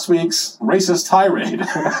last week's racist tirade.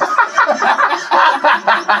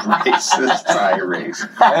 Racist tirade.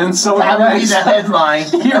 And so that would be the headline.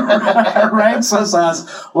 He ranks us as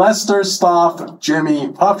Lester, Stoff, Jimmy,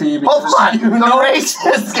 Puffy. Hold on, the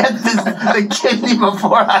racists get the kidney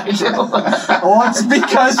before I do. Well, it's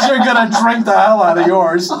because you're going to drink the hell out of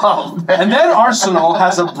yours. Oh, and then Arsenal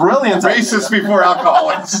has a brilliant Racist before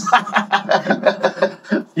alcoholics.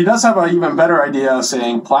 He does have an even better idea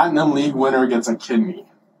saying Platinum League winner gets a kidney.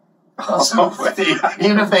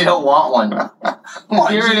 Even if they don't want one. Well,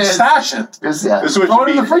 Here it is. Stash it. This would Throw it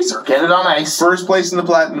be in the freezer. Get it on ice. First place in the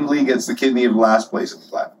Platinum League gets the kidney of last place in the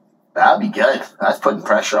Platinum. That'd be good. That's putting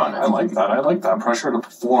pressure on it. I like that. I like that. Pressure to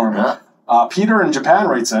perform. Yeah. Peter in Japan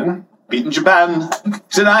writes in. Beating Japan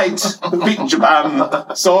tonight. Beating Japan.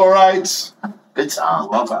 It's all right. Good I song.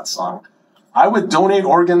 love that song. I would donate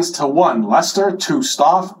organs to 1 Lester, 2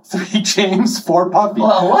 Stoff, 3 James, 4 Puffy.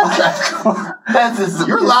 Well, what?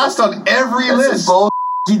 You're last on every list.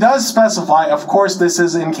 He does specify, of course, this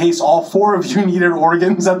is in case all 4 of you needed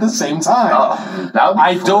organs at the same time.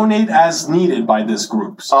 I donate as needed by this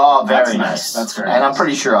group. So Oh, very that's nice. That's very And nice. I'm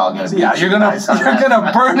pretty sure I'm gonna. Yeah, you're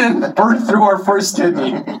gonna burn through our first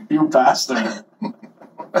kidney, you bastard.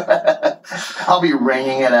 I'll be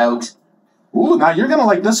ringing it out. Ooh, now you're gonna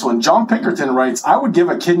like this one. John Pickerton writes, I would give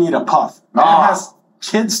a kidney to Puff. Man has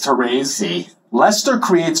kids to raise. See. Lester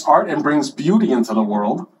creates art and brings beauty into the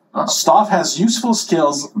world. Stoff has useful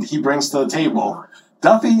skills he brings to the table.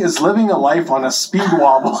 Duffy is living a life on a speed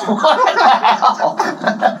wobble.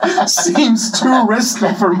 Seems too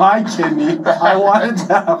risky for my kidney. I wanted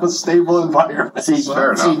to have a stable environment. See,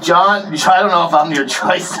 John, I don't know if I'm your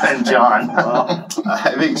choice then, John.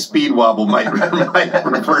 I think speed wobble might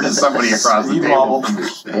refer to somebody across the Speed table. wobble.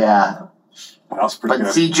 Yeah. That's pretty But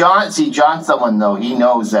good. see, John's someone, though, he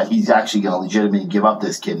knows that he's actually going to legitimately give up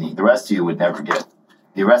this kidney. The rest of you would never get it.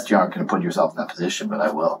 The rest of you aren't going to put yourself in that position, but I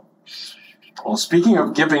will. Well, speaking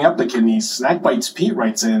of giving up the kidneys, Snack Bites Pete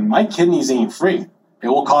writes in, my kidneys ain't free. It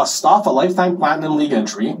will cost Stoff a lifetime Platinum League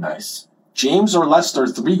entry. Nice. James or Lester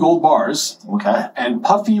 3 gold bars. Okay. And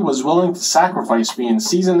Puffy was willing to sacrifice me in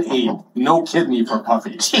season 8. No kidney for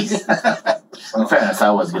Puffy. In fairness, I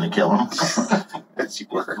was going to kill him. Yes, you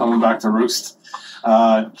were. Coming back to Roost.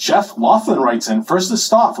 Jeff Laughlin writes in, first is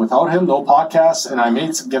Stoff. Without him, no podcast, and I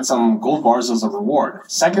may get some gold bars as a reward.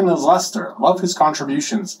 Second is Lester. Love his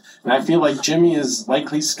contributions. And I feel like Jimmy is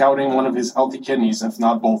likely scouting one of his healthy kidneys, if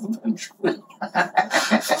not both eventually.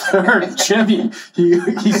 Third, Jimmy.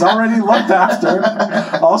 He's already looked after.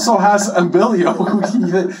 Also has Emilio,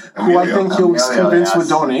 who I think he was convinced would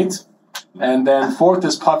donate. And then fourth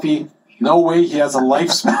is Puffy. No way he has a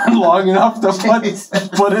lifespan long enough to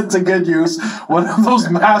put it to good use. One of those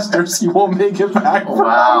masters, he won't make it back.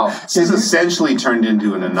 Wow. This is essentially turned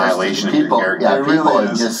into an annihilation of your character. Yeah, It people really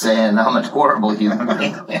are is. just saying I'm a horrible human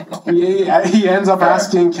being. He ends up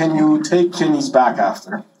asking, can you take kidneys back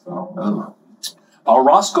after? So,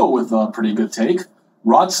 Roscoe with a pretty good take.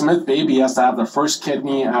 Rod Smith baby has to have their first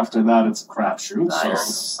kidney. After that, it's a crapshoot.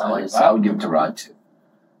 Nice. So, I like Nice. that. I would give it to Rod, too.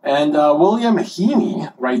 And William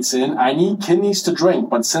Heaney writes in, I need kidneys to drink,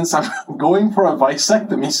 but since I'm going for a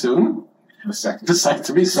vasectomy soon,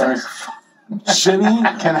 vasectomy, sorry, Jimmy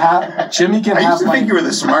can have I used to think you were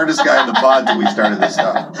the smartest guy in the pod till we started this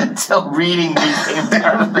stuff. Until reading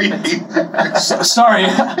became reading. Sorry,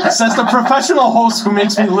 says the professional host who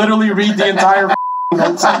makes me literally read the entire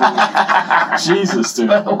notes. Jesus, dude.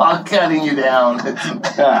 While cutting you down.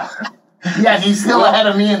 Yeah. Yeah, he's still ahead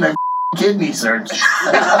of me in the kidney search.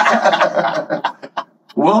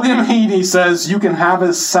 William Heaney says you can have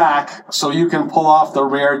his sack so you can pull off the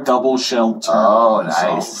rare double-shelled turtle. Oh,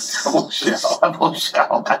 nice. So, Double shell. Double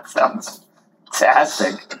shell. That sounds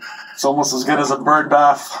fantastic. it's almost as good as a bird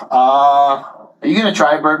bath. Are you going to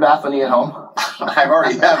try a bird bath when you get home? I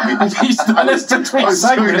already have. He's done this between I was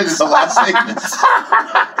doing it in segments. the last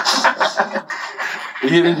segments. You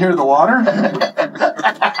didn't hear the water?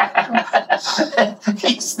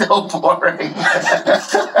 He's still pouring.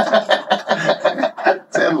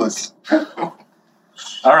 It's endless.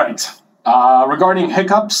 All right. Regarding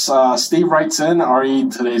hiccups, Steve writes in, RE,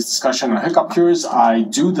 today's discussion on hiccup cures. I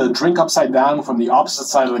do the drink upside down from the opposite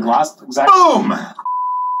side of the glass. Exactly. Boom!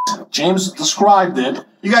 James described it.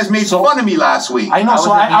 You guys made fun of me last week. I know, so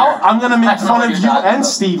wasn't here. I'm going to make I know fun what of you're you talking and about.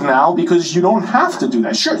 Steve now because you don't have to do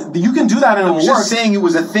that. Sure, you can do that and I it'll was work. just saying it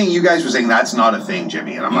was a thing. You guys were saying that's not a thing,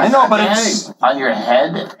 Jimmy. And I'm like, I know, but "God it's... dang." On your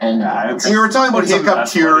head and Yeah, it's- And you were talking about it's a hiccup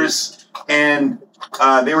mess, cures, and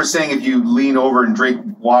they were saying if you lean over and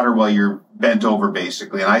drink water while you're bent over,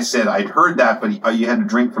 basically. And I said I'd heard that, but you had to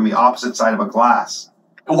drink from the opposite side of a glass.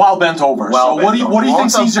 While bent over. While So what do you bent over.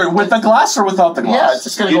 think's easier, with the glass or without the glass? yeah, it's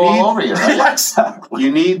just going to You go need- all over you, right? Yeah, exactly.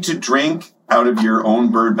 You need to drink out of your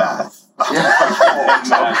own bird bath. Get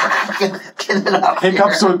it up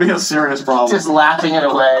Hiccups here. would be a serious problem. Just laughing it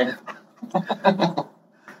away.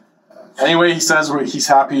 Anyway, he says he's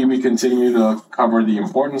happy we continue to cover the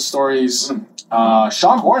important stories.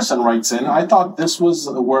 Sean Morrison writes in, I thought this was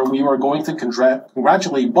where we were going to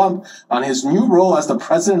congratulate Bump on his new role as the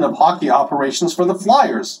president of hockey operations for the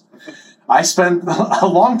Flyers. I spent a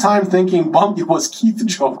long time thinking Bump was Keith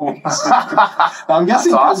Jones. Now, I'm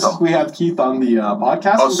guessing That's because awesome. we had Keith on the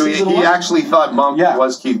podcast. Oh, in so season he one. actually thought Bump Yeah.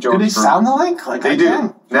 was Keith Jones. Do they for- sound alike? Like They I do.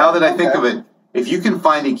 can. Now that I think Okay. of it, if you can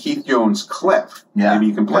find a Keith Jones clip, Yeah. maybe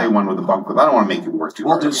you can play one with a Bump clip. I don't want to make you work too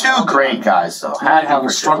We'll hard. do Two great guys, though. I'm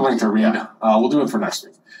struggling to read. We'll do it for next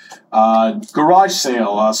week. Garage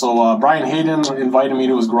sale. So Brian Hayden invited me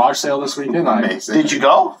to his garage sale this weekend. Amazing. Did you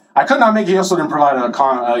go? I could not make it. He also didn't provide a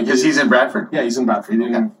Because he's in Bradford. yeah, he's in Bradford. He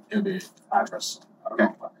didn't give the address. Okay.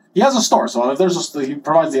 He has a store, so if he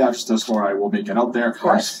provides the address to the store, I will make it out there. Of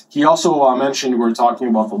course. He also mentioned we were talking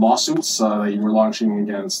about the lawsuits that you were launching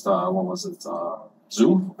against what was it?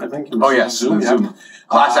 Zoom, I think. It was Oh, yes. Zoom. Zoom. Yeah.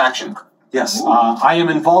 Class action. Yes, I am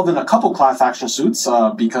involved in a couple class action suits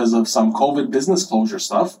because of some COVID business closure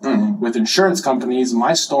stuff with insurance companies.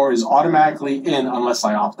 My store is automatically in unless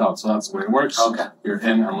I opt out, so that's the way it works. Okay. You're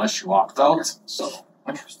in unless you opt out. So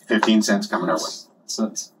 15 cents coming our way. that's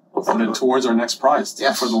it. We'll put it towards our next prize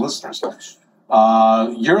for the listeners.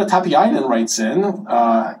 Yura Tapiainen writes in.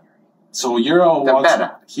 So Yura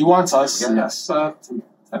wants us. Yeah. Yes.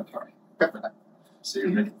 So you're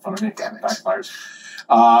making fun of me. Damn it. Backfires.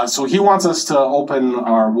 So he wants us to open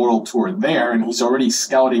our world tour there, and he's already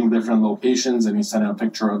scouting different locations, and he sent a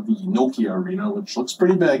picture of the Nokia Arena, which looks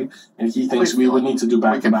pretty big, and he thinks we would need to do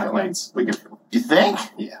back-to-back nights. We can. You think?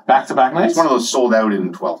 Yeah. Back-to-back nights? It's one of those sold out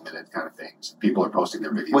in 12 minute kind of things. People are posting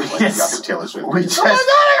their videos like Yes. you got the Taylor Swift. We just,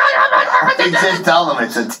 we just tell them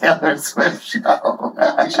it's a Taylor Swift show.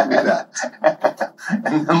 We should do that.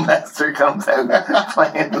 And the master comes out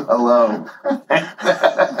playing Hello.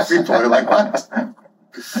 People are like, what?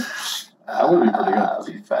 That would be pretty good. That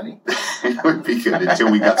would be funny. It would be good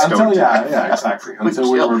until we got stoned. Until, yeah, exactly.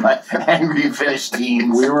 Until we were angry Finnish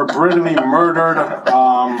teens. We were brutally murdered.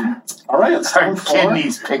 All right, it's time for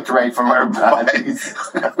kidneys picked right from our bodies.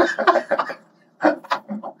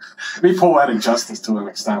 Be poetic justice to an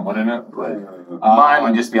extent, wouldn't it? Mine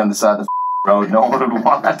would just be on the side of the road. No one would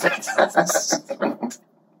want it.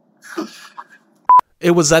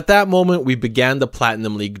 It was at that moment we began the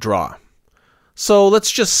Platinum League draw. So let's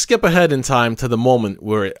just skip ahead in time to the moment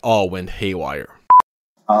where it all went haywire.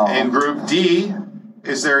 And Group D,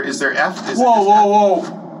 is there F? Whoa.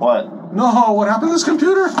 What? No, what happened to this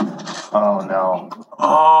computer? Oh, no.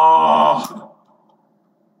 Oh.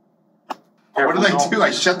 What did I do?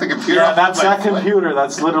 I shut the computer off. Yeah, that's that computer.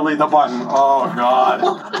 That's literally the button. Oh, God.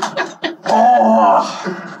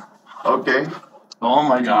 Oh. Okay. Oh,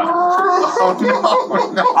 my God.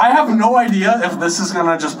 Oh, no. I have no idea if this is going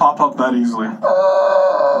to just pop up that easily.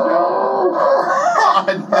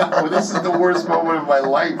 No, this is the worst moment of my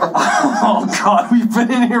life. Oh, God, we've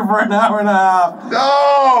been in here for an hour and a half.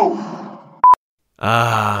 No!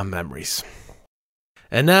 Ah, memories.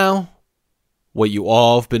 And now, what you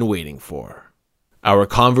all have been waiting for. Our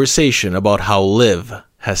conversation about how Liv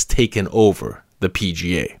has taken over the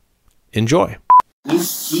PGA. Enjoy.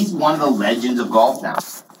 He's one of the legends of golf now.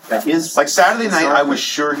 Like Saturday night, I was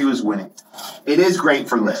sure he was winning. It is great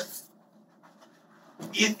for Liv.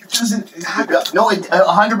 It doesn't. No, it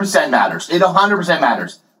 100% matters. It 100%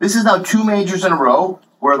 matters. This is now 2 majors in a row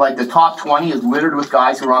where like the top 20 is littered with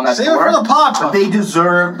guys who are on that Save tour. it for the pod. But they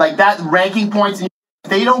deserve like that ranking points. If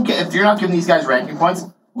they don't get, if you're not giving these guys ranking points,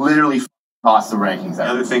 literally toss the rankings out.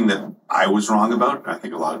 Another thing that I was wrong about, I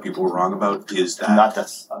think a lot of people were wrong about, is that Not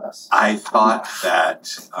us. I thought that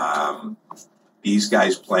these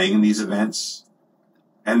guys playing in these events,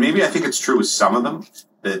 and maybe I think it's true with some of them,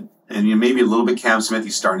 that, and maybe a little bit Cam Smith,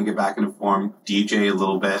 he's starting to get back into form, DJ a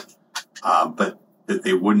little bit, but that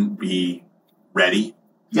they wouldn't be ready.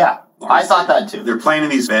 Yeah, I thought that too. They're playing in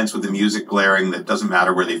these events with the music blaring that doesn't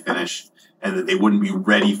matter where they finish, and that they wouldn't be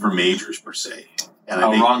ready for majors per se. And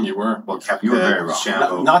How wrong you were. Well, Kepka, You were very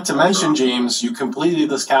wrong. Not to mention, James, you completely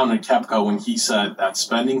discounted Kepka when he said that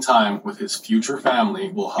spending time with his future family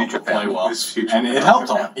will help him play well. And it helped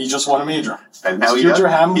him. He just won a major. And now he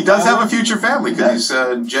does have a future family because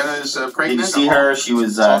Jenna's pregnant. Did you see her? She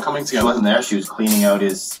was all coming together. She wasn't there. She was cleaning out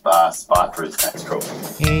his spot for his next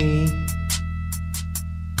trophy. Hey,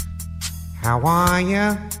 how are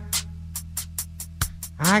you?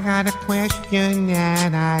 I got a question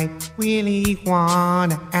that I really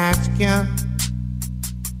wanna ask you.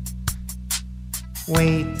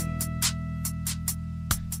 Wait,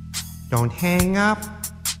 don't hang up.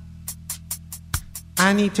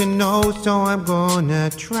 I need to know, so I'm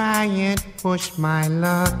gonna try and push my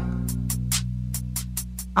luck.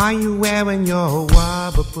 Are you wearing your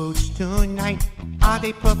rubber boots tonight? Are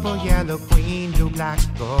they purple, yellow, green, blue, black,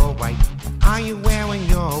 or white? Are you wearing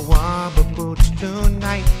your rubber boots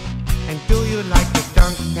tonight? And do you like the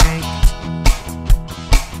dunk tank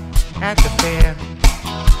at the fair?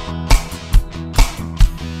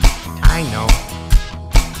 I know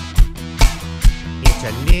it's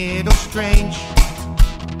a little strange,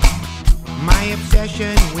 my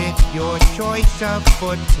obsession with your choice of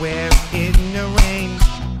footwear in the rain.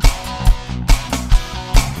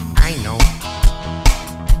 I know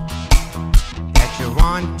that you're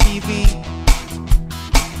on TV,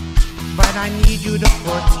 but I need you to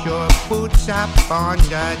put your boots up on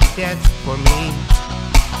the desk for me.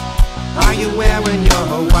 Are you wearing your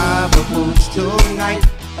rubber boots tonight?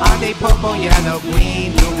 Are they purple, yellow,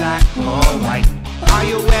 green, blue, black, or white? Are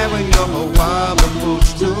you wearing your rubber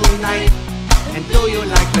boots tonight? And do you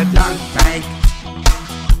like the dunk tank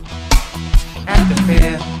at the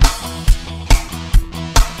fair?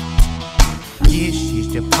 This is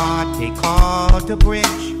the part they call the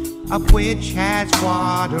bridge. A bridge has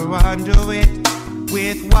water under it.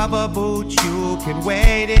 With rubber boots you can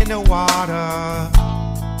wade in the water.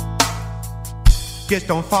 Just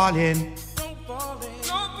don't fall in.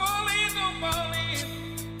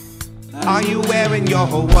 Are you wearing your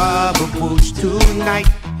rubber boots tonight?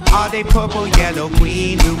 Are they purple, yellow,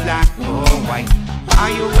 green, blue, black, or white?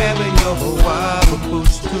 Are you wearing your rubber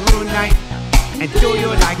boots tonight? And do you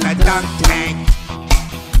like a dunk tank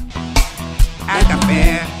at the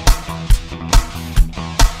fair?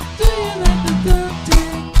 Do you like the dunk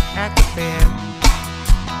tank at the fair?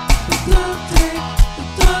 The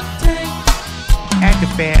dunk tank at the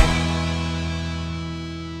fair.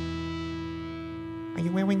 Are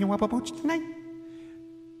you wearing your rubber boots tonight?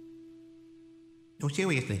 No,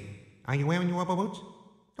 seriously. Are you wearing your rubber boots?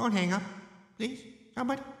 Don't hang up, please.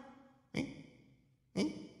 Somebody.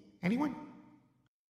 Anyone?